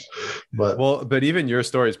changed. But Well, but even your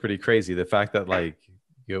story is pretty crazy. The fact that like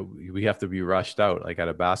we have to be rushed out like at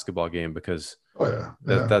a basketball game because oh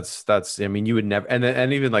yeah, that's I mean, you would never,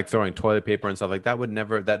 and even like throwing toilet paper and stuff like that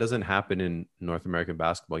that doesn't happen in North American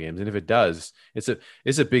basketball games. And if it does, it's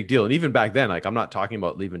a big deal. And even back then, like I'm not talking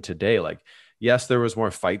about even today, like yes, there was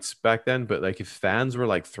more fights back then, but like if fans were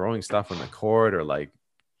like throwing stuff on the court or like,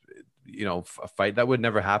 a fight, that would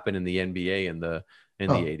never happen in the NBA in the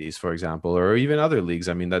 80s, for example, or even other leagues.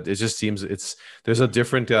 I mean, that it just seems there's a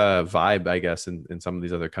different vibe, I guess, in some of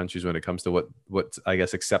these other countries when it comes to what's I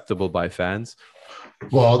guess acceptable by fans.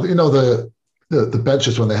 well, the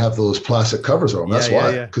benches when they have those plastic covers on them. That's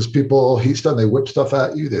why, because people heat stuff, they whip stuff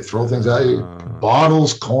at you, they throw things at you,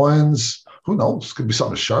 bottles, coins. Who knows? Could be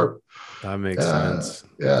something sharp. That makes sense.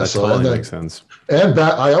 Yeah, that so totally makes sense. And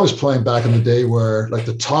I was playing back in the day where like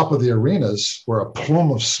the top of the arenas were a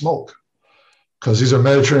plume of smoke, because these are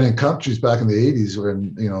Mediterranean countries back in the 80s or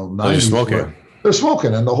in 90s. They're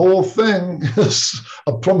smoking, and the whole thing is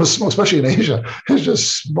a plume of smoke, especially in Asia. It's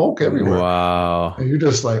just smoke everywhere. Wow. And you're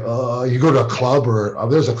just like, you go to a club, or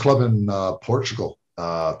there's a club in Portugal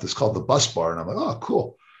that's called the Bus Bar, and I'm like, oh,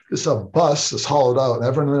 cool. It's a bus that's hollowed out, and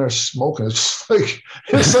everyone in there is smoking. It's like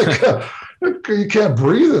you can't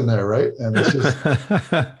breathe in there, right? And it's just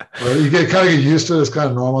you kind of get used to it. It's kind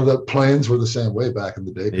of normal. That planes were the same way back in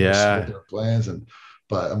the day. People smoking their planes,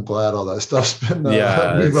 but I'm glad all that stuff's been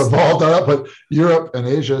we've evolved on it. But Europe and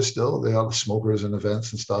Asia still, they have smokers and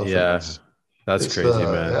events and stuff. Yeah. And that's crazy,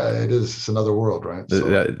 man. Yeah, it is. It's another world, right? So.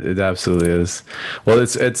 It absolutely is. Well,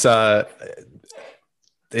 it's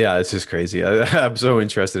Yeah, it's just crazy. I'm so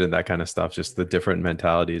interested in that kind of stuff, just the different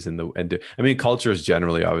mentalities I mean, cultures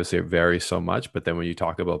generally obviously vary so much, but then when you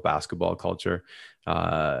talk about basketball culture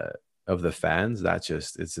uh, of the fans,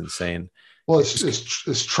 it's insane. Well, It's just,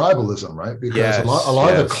 it's tribalism, right? Because yes, a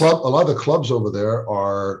yes. lot of the clubs over there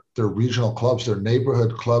are they're regional clubs, they're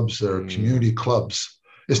neighborhood clubs, they're Mm, community clubs.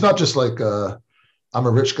 It's not just like I'm a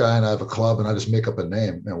rich guy and I have a club and I just make up a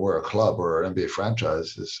name and we're a club or an NBA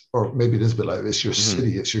franchise. Or maybe it is, but like it's your hmm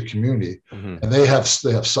city, it's your community, hmm and they have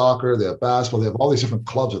soccer, they have basketball, they have all these different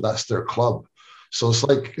clubs, and that's their club. So it's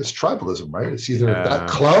like it's tribalism, right? It's either that Yeah,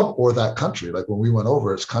 club or that country. Like when we went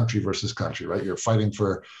over, it's country versus country, right? You're fighting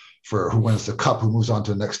for who wins the cup, who moves on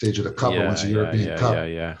to the next stage of the cup, or wins yeah, the yeah, European yeah, yeah, Cup.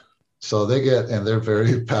 yeah. So and they're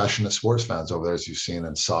very passionate sports fans over there, as you've seen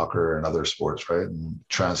in soccer and other sports, right? And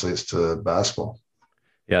translates to basketball.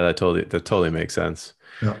 Yeah, that totally makes sense.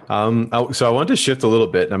 Yeah. So I want to shift a little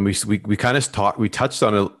bit, and we kind of we touched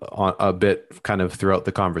on a bit kind of throughout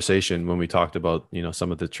the conversation when we talked about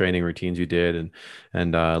some of the training routines you did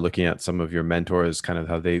and looking at some of your mentors, kind of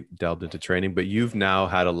how they delved into training. But you've now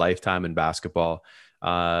had a lifetime in basketball.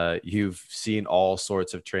 You've seen all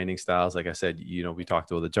sorts of training styles. Like I said, we talked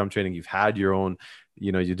about the jump training. You've had your own,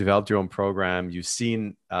 you developed your own program. You've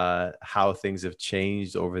seen how things have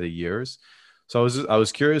changed over the years. So I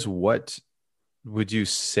was curious, what would you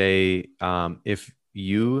say if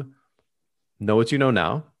you know what you know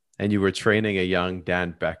now and you were training a young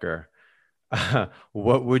Dan Becker,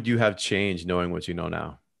 what would you have changed knowing what you know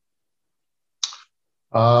now?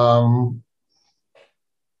 Um,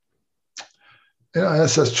 yeah,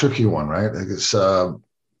 that's a tricky one, right? Like it's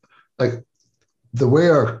like the way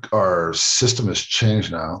our system has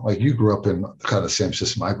changed now. Like you grew up in kind of the same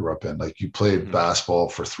system I grew up in. Like you played hmm basketball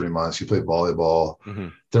for 3 months, you played volleyball. hmm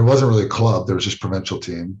There wasn't really a club. There was just provincial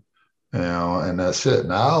team, and that's it.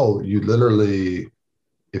 Now you literally,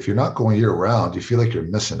 if you're not going year round, you feel like you're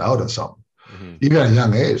missing out on something. hmm Even at a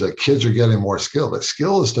young age, like kids are getting more skill. But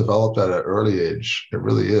skill is developed at an early age. It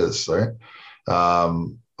really is, right?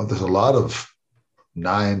 There's a lot of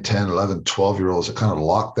 9, 10, 11, 12-year olds that kind of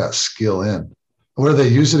lock that skill in. Whether they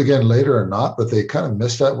use it again later or not, but they kind of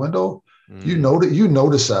miss that window. mm You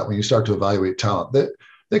notice that when you start to evaluate talent. That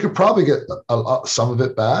they could probably get some of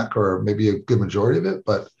it back or maybe a good majority of it.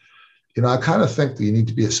 But, I kind of think that you need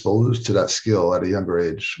to be exposed to that skill at a younger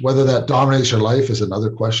age. Whether that dominates your life is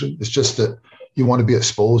another question. It's just that you want to be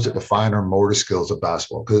exposed to the finer motor skills of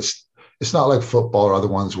basketball because it's not like football or other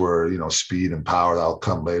ones where, speed and power that'll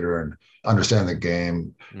come later and understand the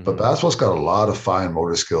game. But hmm basketball's got a lot of fine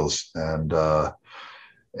motor skills. And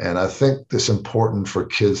I think it's important for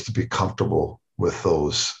kids to be comfortable with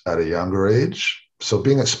those at a younger age. So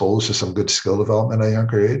being exposed to some good skill development at a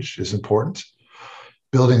younger age is important.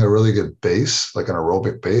 Building a really good base, like an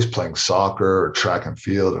aerobic base, playing soccer or track and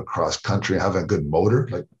field or cross country, having a good motor,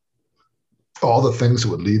 like all the things that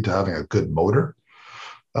would lead to having a good motor,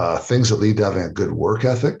 things that lead to having a good work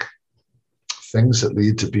ethic, things that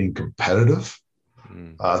lead to being competitive,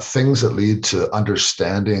 mm things that lead to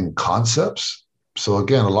understanding concepts. So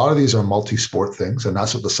again, a lot of these are multi-sport things, and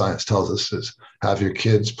that's what the science tells us: is have your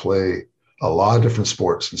kids play a lot of different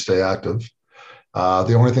sports and stay active.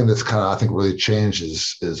 The only thing that's kind of I think really changed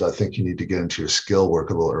is I think you need to get into your skill work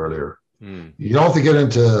a little earlier. mm You don't have to get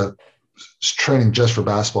into training just for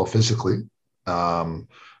basketball physically,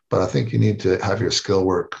 but I think you need to have your skill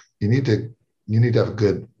work. You need to have a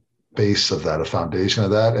good base of that, a foundation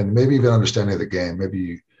of that, and maybe even understanding of the game. Maybe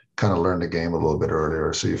you kind of learn the game a little bit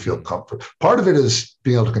earlier so you feel hmm comfort. Part of it is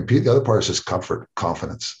being able to compete. The other part is just comfort,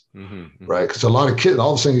 confidence, hmm right? hmm Because a lot of kids,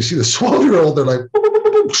 all of a sudden you see the 12-year-old, they're like,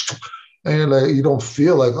 and you don't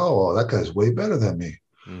feel like, oh, well, that guy's way better than me.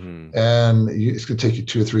 hmm And it's going to take you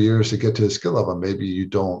 2 or 3 years to get to the skill level. Maybe you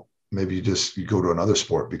don't. Maybe you go to another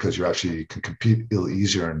sport because you can compete a little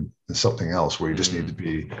easier in something else where you just need to hmm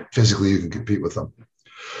be physically, you can compete with them.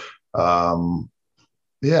 Um,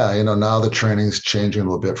 yeah, now the training's changing a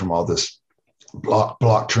little bit from all this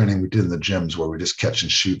block training we did in the gyms where we just catch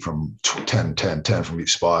and shoot from 10, 10, 10 from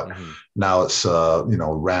each spot. hmm Now it's,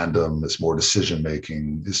 random. It's more decision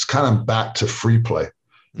making. It's kind of back to free play.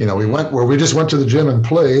 hmm We just went to the gym and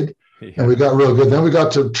played and we Yeah. got real good. Then we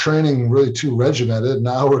got to training really too regimented.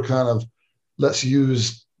 Now we're kind of, let's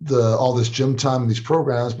use all this gym time and these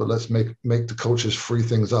programs, but let's make the coaches free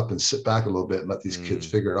things up and sit back a little bit and let these kids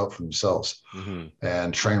mm figure it out for themselves hmm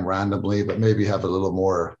and train randomly, but maybe have a little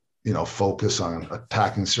more, focus on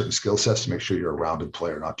attacking certain skill sets to make sure you're a rounded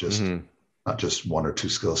player, hmm not just one or two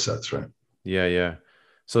skill sets, right? Yeah, yeah.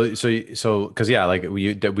 Because yeah, like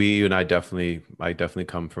we and I definitely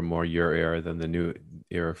come from more your era than the new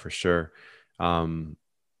era for sure. Um,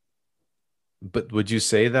 but would you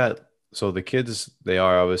say that, so the kids, they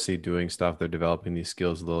are obviously doing stuff, they're developing these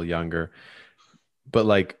skills a little younger, but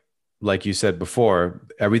like you said before,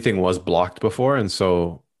 everything was blocked before. And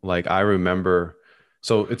so like I remember,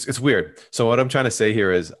 so it's weird. So what I'm trying to say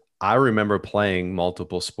here is I remember playing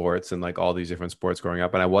multiple sports and like all these different sports growing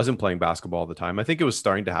up, and I wasn't playing basketball all the time. I think it was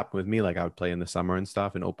starting to happen with me. Like I would play in the summer and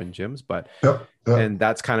stuff in open gyms, but Yep. Yep. and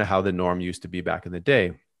that's kind of how the norm used to be back in the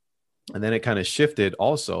day. And then it kind of shifted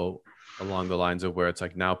also along the lines of where it's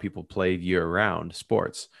like now people play year round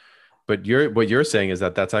sports. But what you're saying is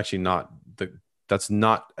that that's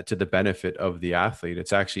not to the benefit of the athlete.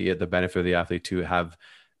 It's actually at the benefit of the athlete to have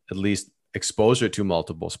at least exposure to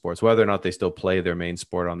multiple sports, whether or not they still play their main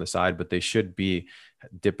sport on the side, but they should be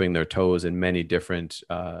dipping their toes in many different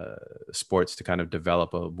sports to kind of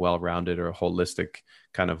develop a well-rounded or holistic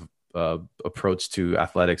kind of approach to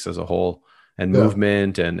athletics as a whole, and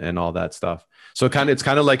movement and all that stuff. So it's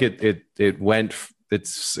kind of like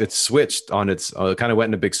it's switched on its kind of went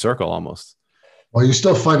in a big circle almost. Well, you're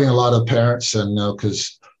still fighting a lot of parents, and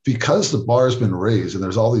because the bar has been raised and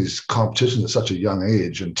there's all these competitions at such a young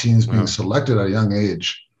age and teams being selected at a young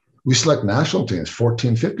age. We select national teams.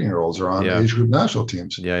 14, 15-year-olds are on age group national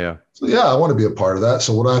teams. Yeah. So I want to be a part of that.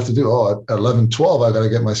 So what do I have to do? At 11, 12, I got to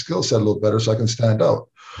get my skill set a little better so I can stand out.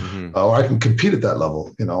 Or I can compete at that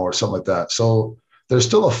level, or something like that. So there's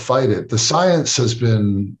still a fight. The science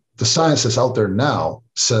that's out there now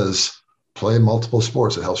says play multiple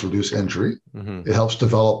sports. It helps reduce injury. It helps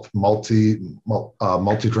develop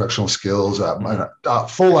multi-directional skills, a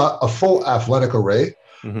full athletic array,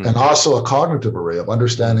 and also a cognitive array of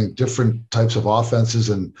understanding different types of offenses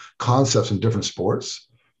and concepts in different sports.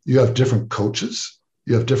 You have different coaches.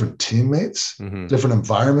 You have different teammates, different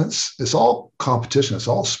environments. It's all competition. It's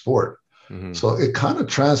all sport. So it kind of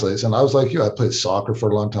translates. And I was like you. I played soccer for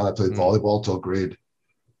a long time. I played volleyball till grade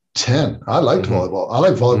 10. I liked volleyball. I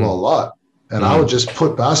like volleyball a lot. And I would just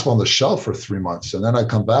put basketball on the shelf for 3 months. And then I'd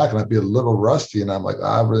come back and I'd be a little rusty. And I'm like,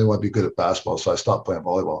 I really want to be good at basketball. So I stopped playing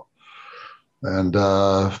volleyball. And,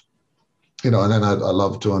 and then I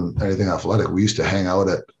love doing anything athletic. We used to hang out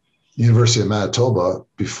at University of Manitoba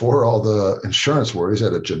before all the insurance worries. I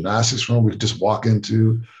had a gymnastics room. We could just walk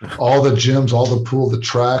into all the gyms, all the pool, the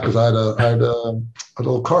track, because I had a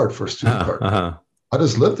little card for a student card. I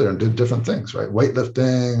just lived there and did different things, right?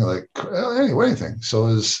 Weightlifting, like anything. So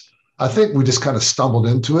I think we just kind of stumbled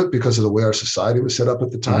into it because of the way our society was set up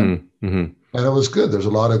at the time. And it was good. There's a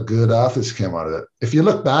lot of good athletes that came out of it. If you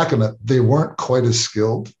look back on it, they weren't quite as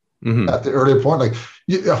skilled at the earlier point. Like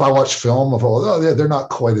if I watch film of, they're not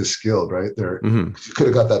quite as skilled, right? You could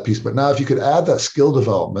have got that piece. But now if you could add that skill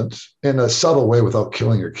development in a subtle way without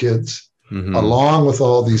killing your kids, along with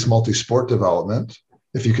all these multi-sport development,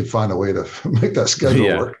 if you could find a way to make that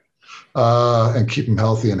schedule work, and keep them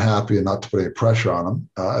healthy and happy and not to put any pressure on them.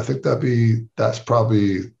 I think that's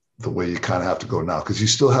probably the way you kind of have to go now, because you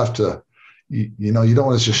still have to, you don't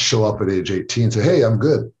want to just show up at age 18 and say, hey, I'm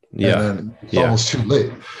good. Yeah. And then it's almost too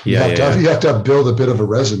late. You Yeah. have to build a bit of a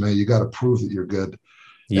resume. You got to prove that you're good.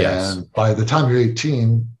 Yes. And by the time you're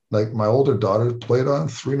 18, like my older daughter played on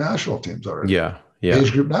 3 national teams already. Yeah.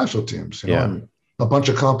 Age group national teams, and a bunch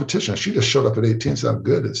of competition. She just showed up at 18 and said, I'm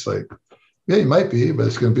good. It's like, yeah, you might be, but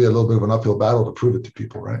it's going to be a little bit of an uphill battle to prove it to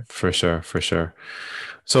people, right? For sure.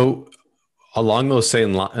 So along those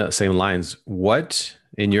same lines, what,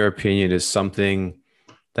 in your opinion, is something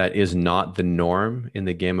that is not the norm in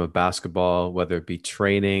the game of basketball, whether it be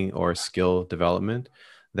training or skill development,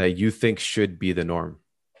 that you think should be the norm?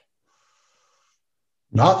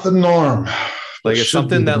 Not the norm. Like it's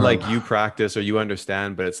something that like you practice or you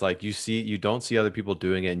understand, but it's like you don't see other people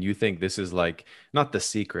doing it, and you think this is like not the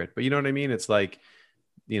secret, but you know what I mean? It's like,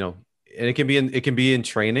 and it can be in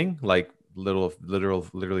training, like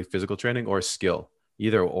literally physical training, or skill,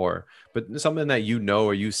 either or, but something that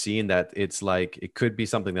or you've seen that it's like it could be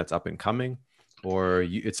something that's up and coming, or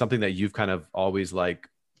it's something that you've kind of always like,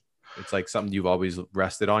 it's like something you've always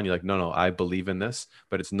rested on. You're like, no, I believe in this,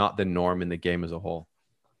 but it's not the norm in the game as a whole.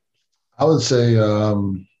 I would say,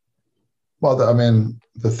 the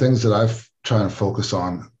things that I've tried to focus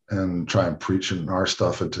on and try and preach in our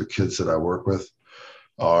stuff and to kids that I work with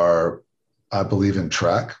are, I believe in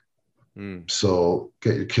track. So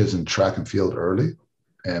get your kids in track and field early,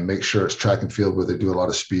 and make sure it's track and field where they do a lot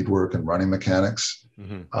of speed work and running mechanics,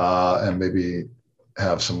 and maybe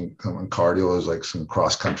have some cardio, as like some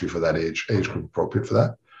cross country for that age group appropriate for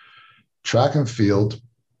that. Track and field,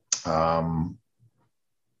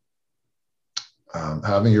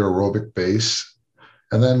 having your aerobic base,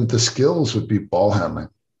 and then the skills would be ball handling.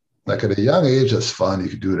 Like at a young age, that's fun. You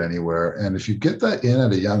could do it anywhere. And if you get that in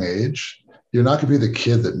at a young age, you're not going to be the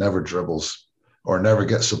kid that never dribbles or never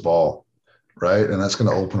gets the ball, right? And that's going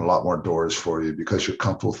to open a lot more doors for you because you're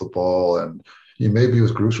comfortable with the ball, and you may be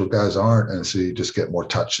with groups where guys aren't. And so you just get more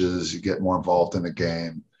touches, you get more involved in the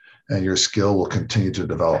game, and your skill will continue to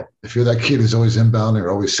develop. If you're that kid who's always inbounding or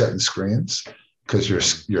always setting screens because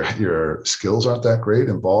your skills aren't that great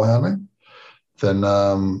in ball handling, then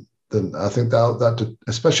I think that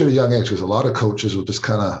especially at a young age, because a lot of coaches will just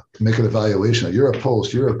kind of make an evaluation. You're a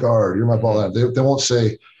post, you're a guard, you're my ball handler. They won't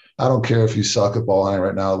say, I don't care if you suck at ball handling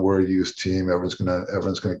right now. We're a youth team. Everyone's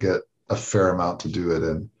gonna get a fair amount to do it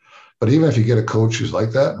in. But even if you get a coach who's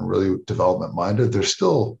like that and really development minded, they're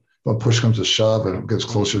still, when push comes to shove and it gets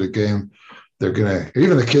closer to the game, they're gonna,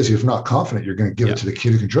 even the kids who're not confident, you're gonna give it to the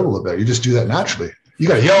kid who can dribble a bit. You just do that naturally. You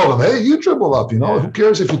got to yell at them, hey, you dribble up, who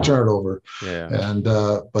cares if you turn it over? Yeah. And,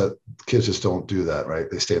 but kids just don't do that, right?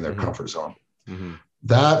 They stay in their comfort zone. Mm-hmm.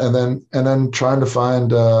 That, and then trying to find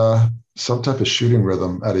some type of shooting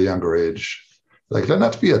rhythm at a younger age. Like, it doesn't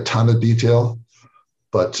have to be a ton of detail,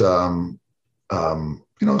 but,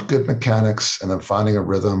 good mechanics, and then finding a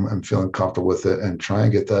rhythm and feeling comfortable with it and try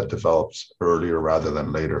and get that developed earlier rather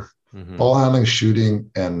than later. Mm-hmm. Ball handling, shooting,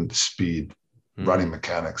 and speed, running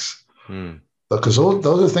mechanics. Because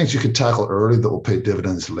those are things you can tackle early that will pay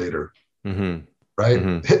dividends later, right?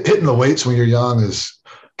 Mm-hmm. Hitting the weights when you're young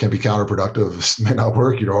can be counterproductive. It may not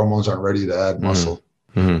work. Your hormones aren't ready to add muscle.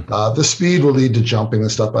 Mm-hmm. The speed will lead to jumping and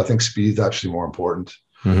stuff, but I think speed is actually more important.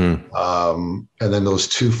 Mm-hmm. And then those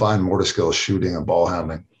two fine motor skills, shooting and ball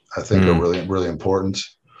handling, I think are really, really important.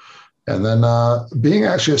 And then being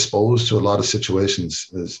actually exposed to a lot of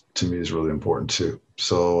situations to me is really important too.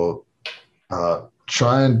 So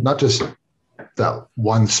trying not just that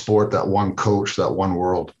one sport, that one coach, that one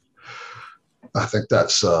world. I think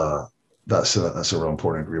that's a real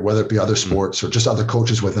important degree, whether it be other sports or just other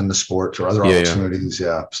coaches within the sport or other opportunities.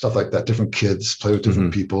 Yeah. Stuff like that. Different kids play with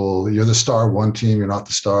different people. You're the star of one team. You're not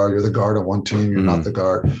the star. You're the guard on one team. You're not the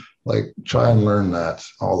guard. Like, try and learn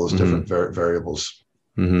all those different variables,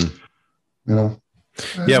 Yeah.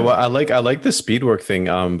 Well, I like the speed work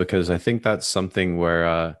thing because I think that's something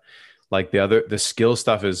where like the skill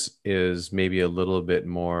stuff is maybe a little bit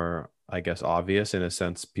more, I guess, obvious in a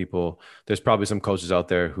sense. There's probably some coaches out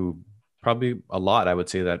there who probably a lot, I would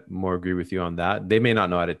say, that more agree with you on that. They may not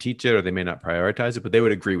know how to teach it or they may not prioritize it, but they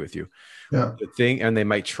would agree with you. Yeah. And they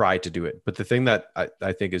might try to do it. But the thing that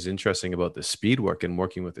I think is interesting about the speed work and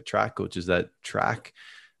working with the track coach is that track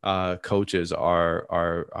coaches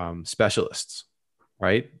are specialists,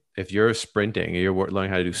 right? If you're sprinting and you're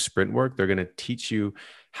learning how to do sprint work, they're going to teach you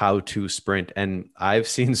how to sprint. And I've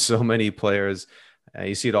seen so many players,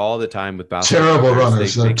 you see it all the time with basketball. Terrible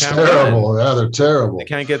runners. They're terrible. Yeah, they're terrible. They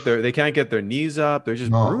can't get their knees up. They're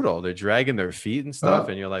just brutal. They're dragging their feet and stuff.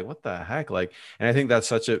 And you're like, what the heck? Like, and I think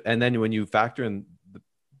that's and then when you factor in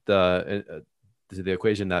the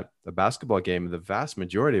equation that a basketball game, the vast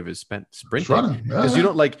majority of it is spent sprinting. Because you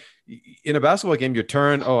don't, like, in a basketball game, you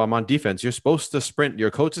turn, I'm on defense. You're supposed to sprint.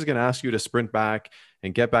 Your coach is going to ask you to sprint back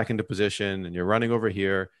and get back into position, and you're running over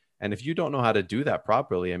here. And if you don't know how to do that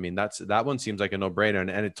properly, I mean, that one seems like a no-brainer.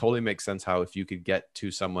 And it totally makes sense how, if you could get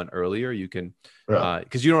to someone earlier, you can,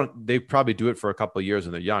 because they probably do it for a couple of years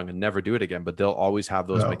when they're young and never do it again, but th'll always have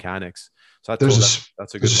those mechanics. So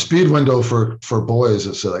that's a good speed window for boys.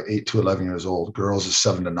 It's like 8 to 11 years old. Girls is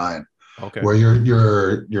 7 to 9. Okay. Where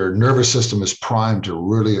your nervous system is primed to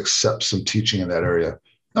really accept some teaching in that area.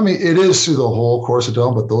 I mean, it is through the whole course of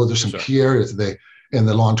development, but those are some key areas in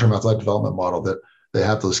the long-term athletic development model that they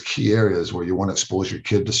have those key areas where you want to expose your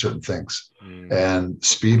kid to certain things. And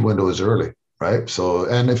speed window is early, right? So,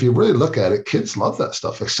 and if you really look at it, kids love that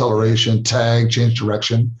stuff. Acceleration, tag, change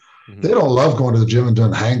direction. They don't love going to the gym and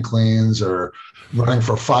doing hang cleans or running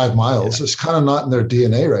for 5 miles. It's kind of not in their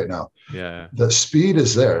DNA right now. Yeah. The speed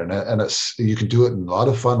is there, and you can do it in a lot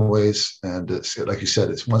of fun ways. And it's, like you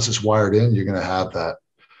said, once it's wired in, you're going to have that.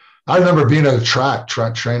 I remember being at a track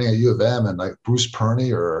training at U of M, and like Bruce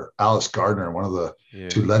Perney or Alice Gardner, one of the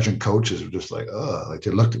two legend coaches, were just like, like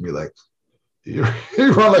they looked at me like, you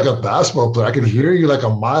run like a basketball player. I can hear you like a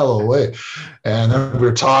mile away. And then we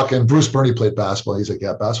were talking. Bruce Perney played basketball. He's like,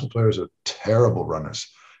 yeah, basketball players are terrible runners.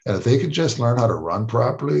 And if they could just learn how to run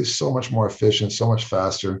properly, so much more efficient, so much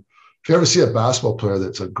faster. If you ever see a basketball player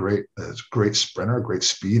that's a great sprinter, great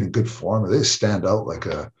speed and good form, they stand out like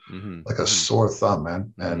a sore thumb,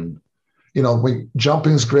 man. And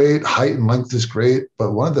jumping's great, height and length is great,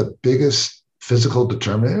 but one of the biggest physical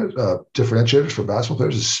differentiators for basketball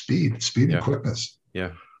players is speed and quickness.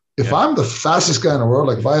 Yeah. If I'm the fastest guy in the world,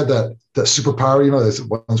 like if I had that superpower, there's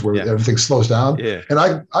ones where everything slows down, and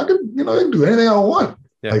I can do anything I want.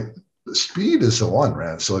 Yeah. Like, speed is the one,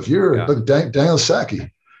 man. So if you're look, Daniel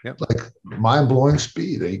Sacchi, Yep. like mind-blowing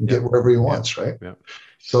speed, and you can get wherever he wants, right? Yep.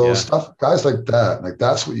 So stuff, guys like that, like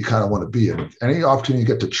that's what you kind of want to be. And any opportunity you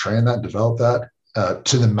get to train that, develop that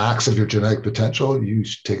to the max of your genetic potential, you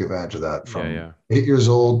should take advantage of that from 8 years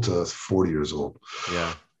old to 40 years old.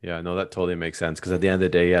 Yeah. Yeah, no, that totally makes sense. Because at the end of the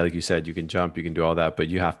day, like you said, you can jump, you can do all that, but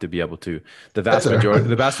you have to be able to. The vast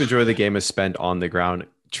majority of the game is spent on the ground,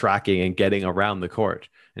 tracking and getting around the court.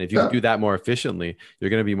 And if you can do that more efficiently, you're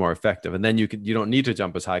going to be more effective. And then you don't need to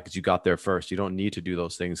jump as high because you got there first. You don't need to do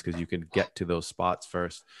those things because you can get to those spots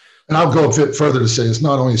first. And I'll go a bit further to say it's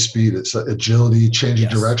not only speed, it's agility, changing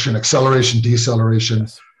direction, acceleration, deceleration,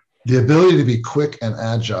 the ability to be quick and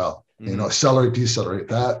agile. Accelerate, decelerate.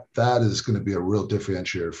 That is going to be a real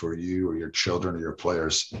differentiator for you or your children or your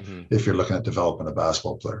players if you're looking at developing a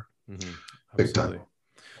basketball player. Big time.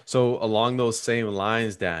 So along those same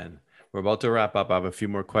lines, Dan, we're about to wrap up. I have a few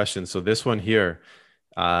more questions. So this one here,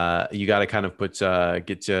 you got to kind of put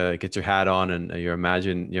get your hat on and your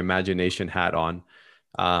imagination hat on.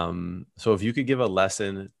 So if you could give a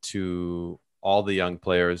lesson to all the young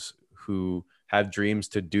players who have dreams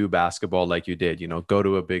to do basketball like you did, go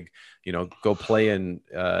to a big, go play in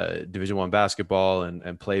Division I basketball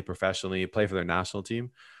and play professionally, play for their national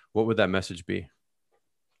team, what would that message be?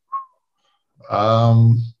 That's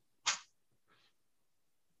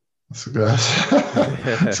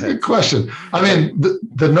a good question. I mean,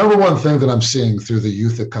 the number one thing that I'm seeing through the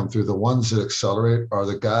youth that come through, the ones that accelerate, are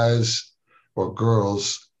the guys or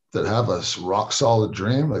girls that have a rock solid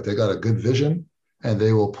dream, like they got a good vision and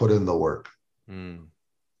they will put in the work.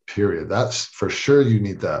 Period. That's for sure. You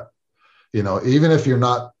need that. Even if you're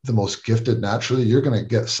not the most gifted naturally, you're going to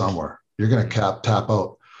get somewhere. You're going to tap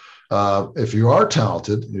out. If you are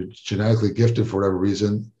talented, you're genetically gifted for whatever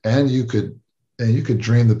reason, and you could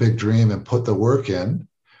dream the big dream and put the work in,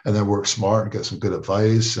 and then work smart and get some good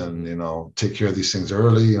advice and take care of these things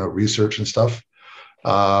early, research and stuff.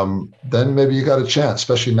 Then maybe you got a chance,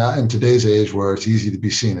 especially not in today's age where it's easy to be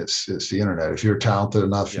seen. It's the internet. If you're talented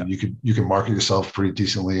enough, you can market yourself pretty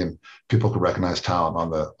decently, and people can recognize talent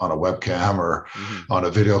on a webcam or on a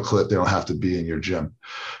video clip. They don't have to be in your gym.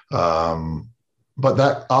 But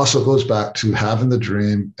that also goes back to having the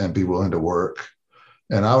dream and be willing to work.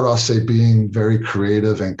 And I would also say being very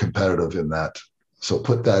creative and competitive in that. So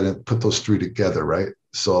put those three together, right?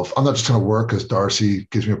 So if I'm not just going to work because Darcy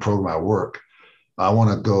gives me a program at work, I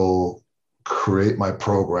want to go create my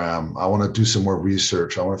program. I want to do some more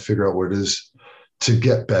research. I want to figure out what it is to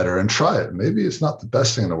get better and try it. Maybe it's not the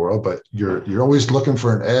best thing in the world, but you're always looking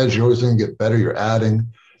for an edge. You're always going to get better. You're adding,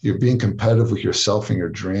 you're being competitive with yourself and your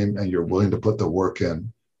dream, and you're willing to put the work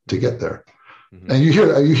in to get there. And you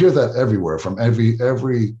hear that everywhere, from every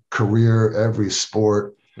career, every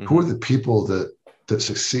sport. Who are the people that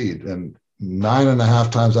succeed? And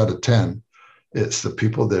 9.5 times out of 10, it's the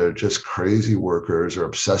people that are just crazy workers or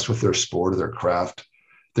obsessed with their sport or their craft.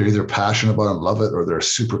 They're either passionate about it and love it, or they're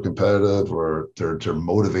super competitive, or they're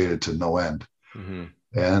motivated to no end.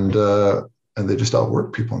 And they just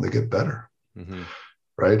outwork people and they get better.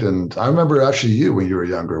 Right. And I remember actually you when you were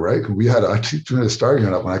younger, right? I keep doing the starting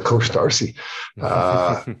up when I coached Darcy.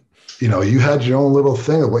 You had your own little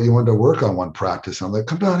thing of what you wanted to work on one practice. I'm like,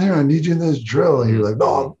 come down here, I need you in this drill. And you're like,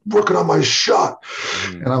 no, I'm working on my shot.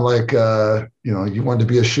 And I'm like, you wanted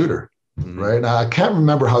to be a shooter, right? Now, I can't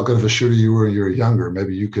remember how good of a shooter you were when you were younger.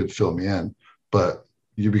 Maybe you could fill me in, but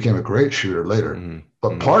you became a great shooter later.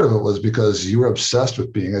 But part of it was because you were obsessed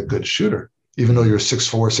with being a good shooter, even though you're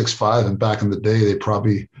 6'4", 6'5", and back in the day, they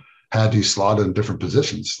probably had you slotted in different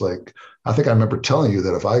positions. Like, I think I remember telling you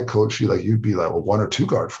that if I coached you, like you'd be like a 1 or 2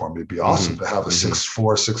 guard for me. It'd be awesome to have a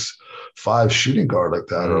 6'4", 6'5" shooting guard like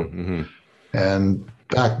that. And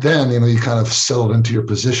back then, you kind of settled into your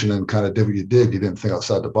position and kind of did what you did. You didn't think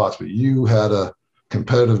outside the box, but you had a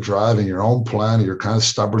competitive drive in your own plan. You're kind of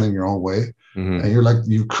stubborn in your own way. And you're like,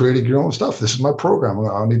 you created your own stuff. This is my program.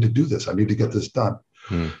 I need to do this. I need to get this done.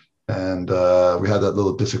 And we had that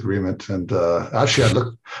little disagreement. And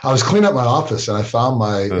actually, I was cleaning up my office and I found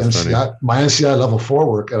my NCI level 4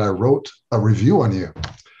 work, and I wrote a review on you.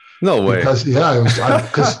 No way. Because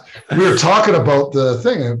because we were talking about the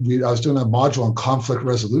thing, and I was doing a module on conflict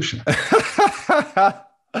resolution.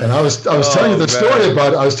 And I was telling you the story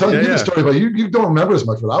about it. I was telling you the story about you don't remember as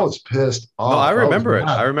much, but I was pissed off. No, I remember it.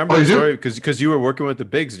 I remember the story because you were working with the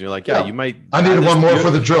bigs, and you're like, you might. I needed one more for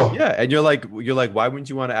the drill. Yeah, and you're like, why wouldn't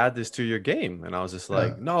you want to add this to your game? And I was just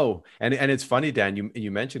like, no. And it's funny, Dan,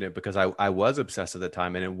 you mentioned it because I was obsessed at the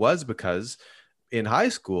time, and it was because in high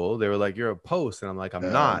school they were like, you're a post, and I'm like, I'm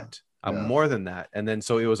not. I'm more than that. And then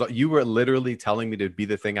so it was, you were literally telling me to be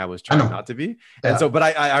the thing I was trying not to be. And so, but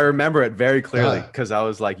I remember it very clearly because I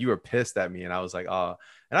was like, you were pissed at me, and I was like, oh,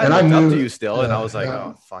 And I looked up to you still, and I yeah, was like,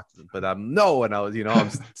 yeah. oh fuck, but no, and I was, I'm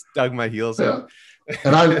dug my heels in. Yeah.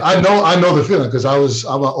 And I know the feeling because I'm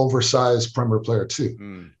an oversized perimeter player too.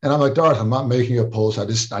 And I'm like, Darth, I'm not making a post.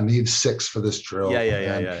 I need 6 for this drill.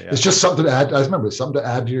 Yeah. It's just something to add. I remember it's something to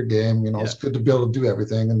add to your game. Yeah. It's good to be able to do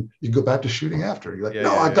everything. And you go back to shooting after. You're like,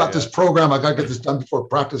 I got this yeah. program. I got to get this done before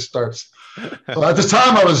practice starts. So at the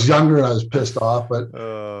time I was younger and I was pissed off, but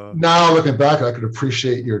now looking back, I could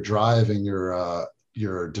appreciate your drive and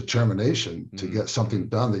your determination to get something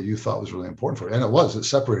done that you thought was really important for you. And it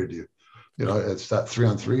separated you. It's that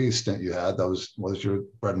 3-on-3 stint you had. That was your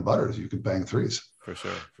bread and butter. You could bang threes. For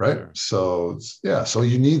sure. Right. Sure. So, so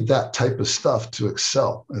you need that type of stuff to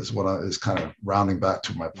excel is kind of rounding back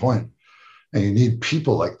to my point. And you need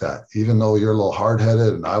people like that, even though you're a little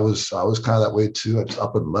hard-headed. And I was kind of that way too. I just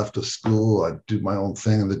up and left of school. I'd do my own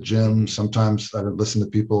thing in the gym. Sometimes I didn't listen to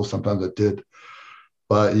people. Sometimes I did.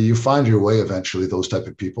 But you find your way eventually, those type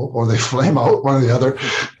of people, or they flame out, one or the other.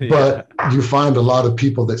 But you find a lot of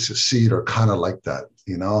people that succeed are kind of like that,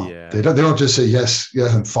 They don't just say yes,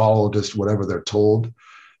 and follow just whatever they're told.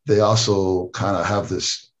 They also kind of have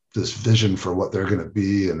this vision for what they're going to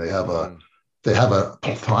be, and they have a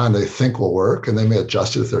plan they think will work, and they may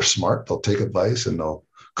adjust it if they're smart. They'll take advice and they'll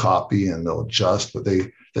copy and they'll adjust, but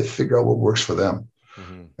they figure out what works for them.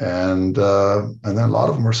 And then a lot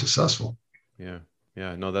of them are successful.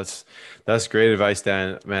 Yeah, no, that's great advice,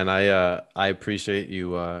 Dan. Man, I appreciate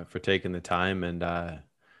you for taking the time. And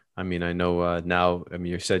I know now,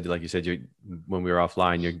 you said when we were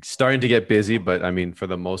offline, you're starting to get busy, but for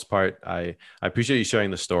the most part, I appreciate you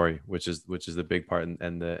sharing the story, which is the big part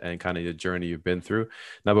and kind of the journey you've been through.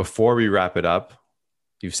 Now, before we wrap it up,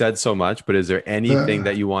 you've said so much, but is there anything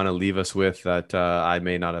that you want to leave us with that I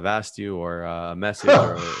may not have asked you, or a message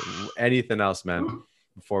or anything else, man,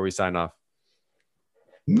 before we sign off?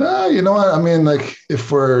 No, you know what?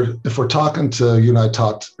 If we're talking to you, and I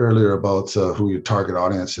talked earlier about who your target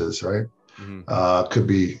audience is, right? Could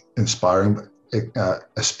be aspiring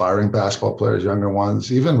basketball players, younger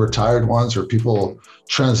ones, even retired ones, or people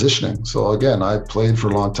transitioning. So again, I played for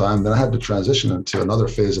a long time, then I had to transition into another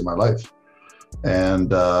phase of my life.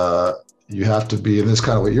 And you have to be in this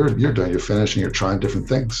kind of what you're doing. You're finishing, you're trying different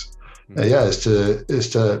things. Is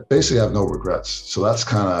to basically have no regrets. So that's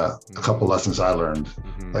kind of a couple lessons I learned.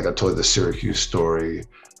 Like I told you the Syracuse story.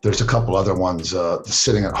 There's a couple other ones,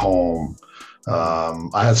 sitting at home.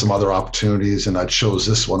 I had some other opportunities and I chose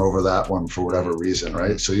this one over that one for whatever reason,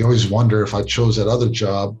 right? So you always wonder if I chose that other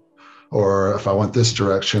job or if I went this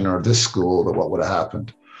direction or this school, that what would have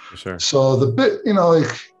happened. For sure. So the bit,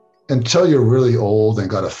 until you're really old and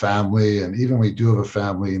got a family, and even when you do have a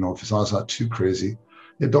family, if it's not too crazy,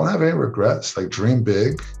 you don't have any regrets. Like dream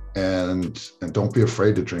big and don't be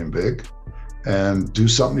afraid to dream big, and do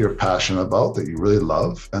something you're passionate about that you really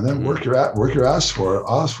love, and then work your ass for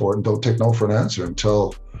it, and don't take no for an answer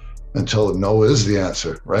until no is the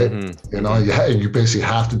answer, right? You basically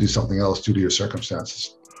have to do something else due to your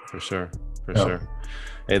circumstances. For sure.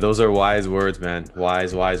 Hey, those are wise words, man.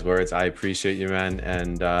 Wise words. I appreciate you, man.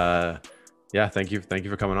 And thank you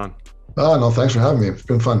for coming on. Oh no, thanks for having me. It's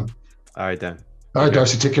been fun. All right, Dan. All right,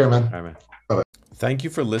 Darcy, take care, man. All right, man. Bye-bye. Thank you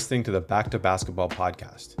for listening to the Back to Basketball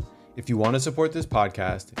podcast. If you want to support this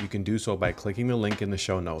podcast, you can do so by clicking the link in the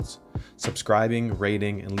show notes, subscribing,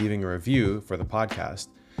 rating, and leaving a review for the podcast,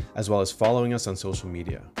 as well as following us on social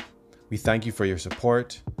media. We thank you for your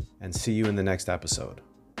support and see you in the next episode.